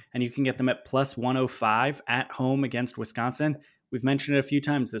Iowa. And you can get them at plus 105 at home against Wisconsin. We've mentioned it a few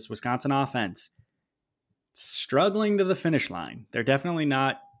times, this Wisconsin offense struggling to the finish line. They're definitely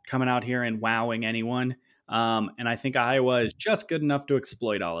not coming out here and wowing anyone. And I think Iowa is just good enough to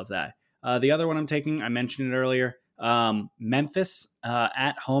exploit all of that. The other one I'm taking, I mentioned it earlier, Memphis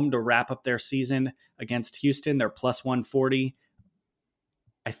at home to wrap up their season against Houston. They're plus 140.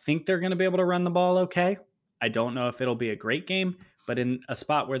 I think they're going to be able to run the ball okay. I don't know if it'll be a great game, but in a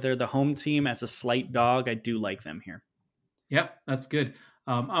spot where they're the home team as a slight dog, I do like them here. Yeah, that's good.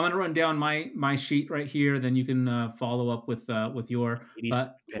 I'm going to run down my sheet right here. Then you can follow up with your.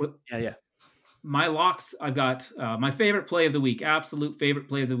 Yeah. My locks, I've got my favorite play of the week, absolute favorite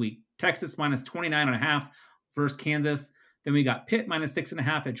play of the week. Texas minus 29.5 versus Kansas. Then we got Pitt minus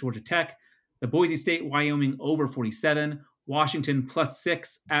 6.5 at Georgia Tech. The Boise State, Wyoming over 47. Washington plus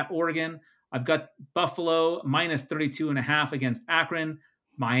 6 at Oregon. I've got Buffalo minus 32.5 against Akron.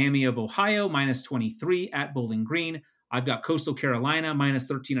 Miami of Ohio minus 23 at Bowling Green. I've got Coastal Carolina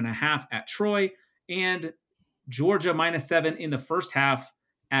minus 13.5 at Troy. And Georgia minus 7 in the first half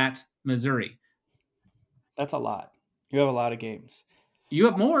at Missouri. That's a lot. You have a lot of games. You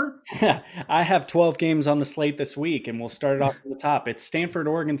have more. I have 12 games on the slate this week, and we'll start it off at the top. It's Stanford,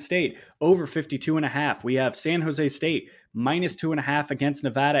 Oregon State, over 52.5. We have San Jose State, minus 2.5 against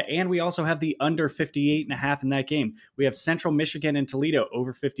Nevada, and we also have the under 58.5 in that game. We have Central Michigan and Toledo,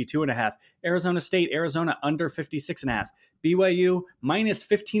 over 52.5. Arizona State, Arizona, under 56.5. BYU, minus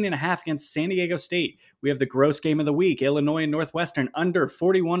 15.5 against San Diego State. We have the gross game of the week, Illinois and Northwestern, under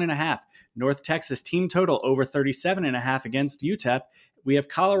 41.5. North Texas, team total, over 37.5 against UTEP. We have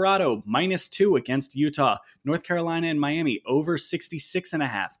Colorado minus 2 against Utah. North Carolina and Miami over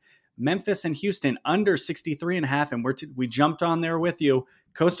 66.5. Memphis and Houston under 63.5. And we jumped on there with you.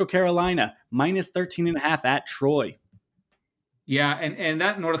 Coastal Carolina minus 13.5 at Troy. Yeah, and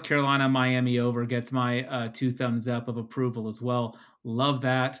that North Carolina Miami over gets my 2 thumbs up of approval as well. Love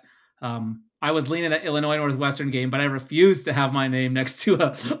that. I was leaning that Illinois Northwestern game, but I refuse to have my name next to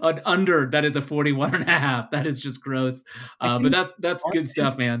an under that is a 41.5. That is just gross. But that's good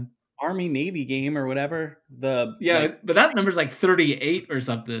stuff, man. Army Navy game or whatever. But that number's like 38 or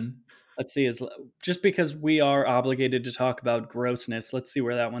something. Let's see, is just because we are obligated to talk about grossness. Let's see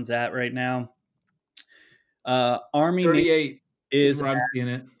where that one's at right now. Army 38 Navy is where I'm seeing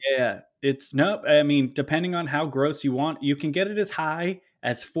it. Yeah, it's nope. I mean, depending on how gross you want, you can get it as high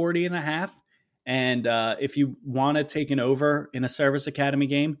as 40.5. And if you want to take an over in a service academy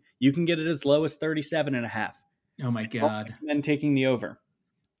game, you can get it as low as 37.5. Oh my God. And then taking the over.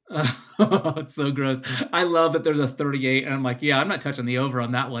 It's so gross. I love that there's a 38 and I'm like, yeah, I'm not touching the over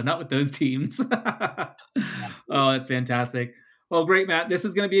on that one. Not with those teams. Oh, that's fantastic. Well, great, Matt. This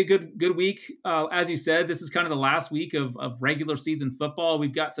is going to be a good week. As you said, this is kind of the last week of regular season football.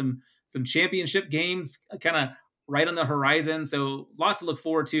 We've got some championship games kind of right on the horizon, so lots to look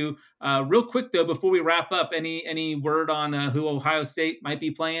forward to. Real quick though, before we wrap up, any word on who Ohio State might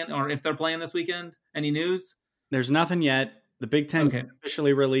be playing, or if they're playing this weekend? Any news? There's nothing yet. The Big Ten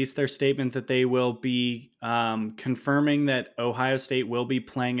officially released their statement that they will be confirming that Ohio State will be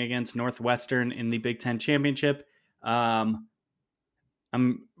playing against Northwestern in the Big Ten championship.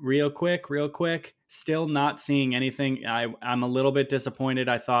 I'm real quick, still not seeing anything. I'm a little bit disappointed.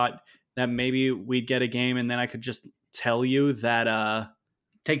 I thought that maybe we'd get a game and then I could just tell you that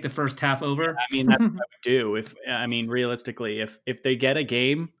take the first half over. I mean, that's what I would do. Realistically, if they get a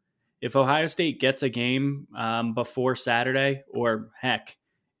game, if Ohio State gets a game before Saturday, or heck,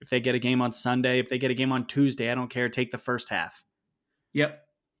 if they get a game on Sunday, if they get a game on Tuesday, I don't care. Take the first half. Yep.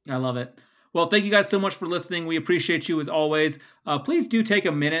 I love it. Well, thank you guys so much for listening. We appreciate you as always. Please do take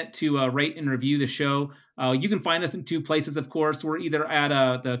a minute to rate and review the show. You can find us in 2 places, of course. We're either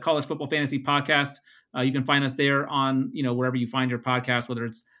at the College Football Fantasy Podcast. You can find us there on, wherever you find your podcast, whether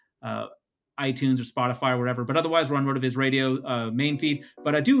it's iTunes or Spotify or whatever. But otherwise, we're on RotoViz Radio main feed.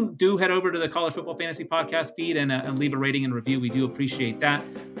 But do head over to the College Football Fantasy Podcast feed and leave a rating and review. We do appreciate that.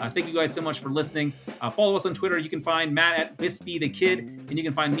 Thank you guys so much for listening. Follow us on Twitter. You can find Matt at Bispy the Kid, and you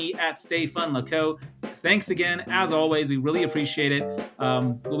can find me at StayFunLaco. Thanks again. As always, we really appreciate it.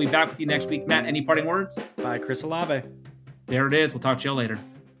 We'll be back with you next week. Matt, any parting words? Bye, Chris Olave. There it is. We'll talk to you later.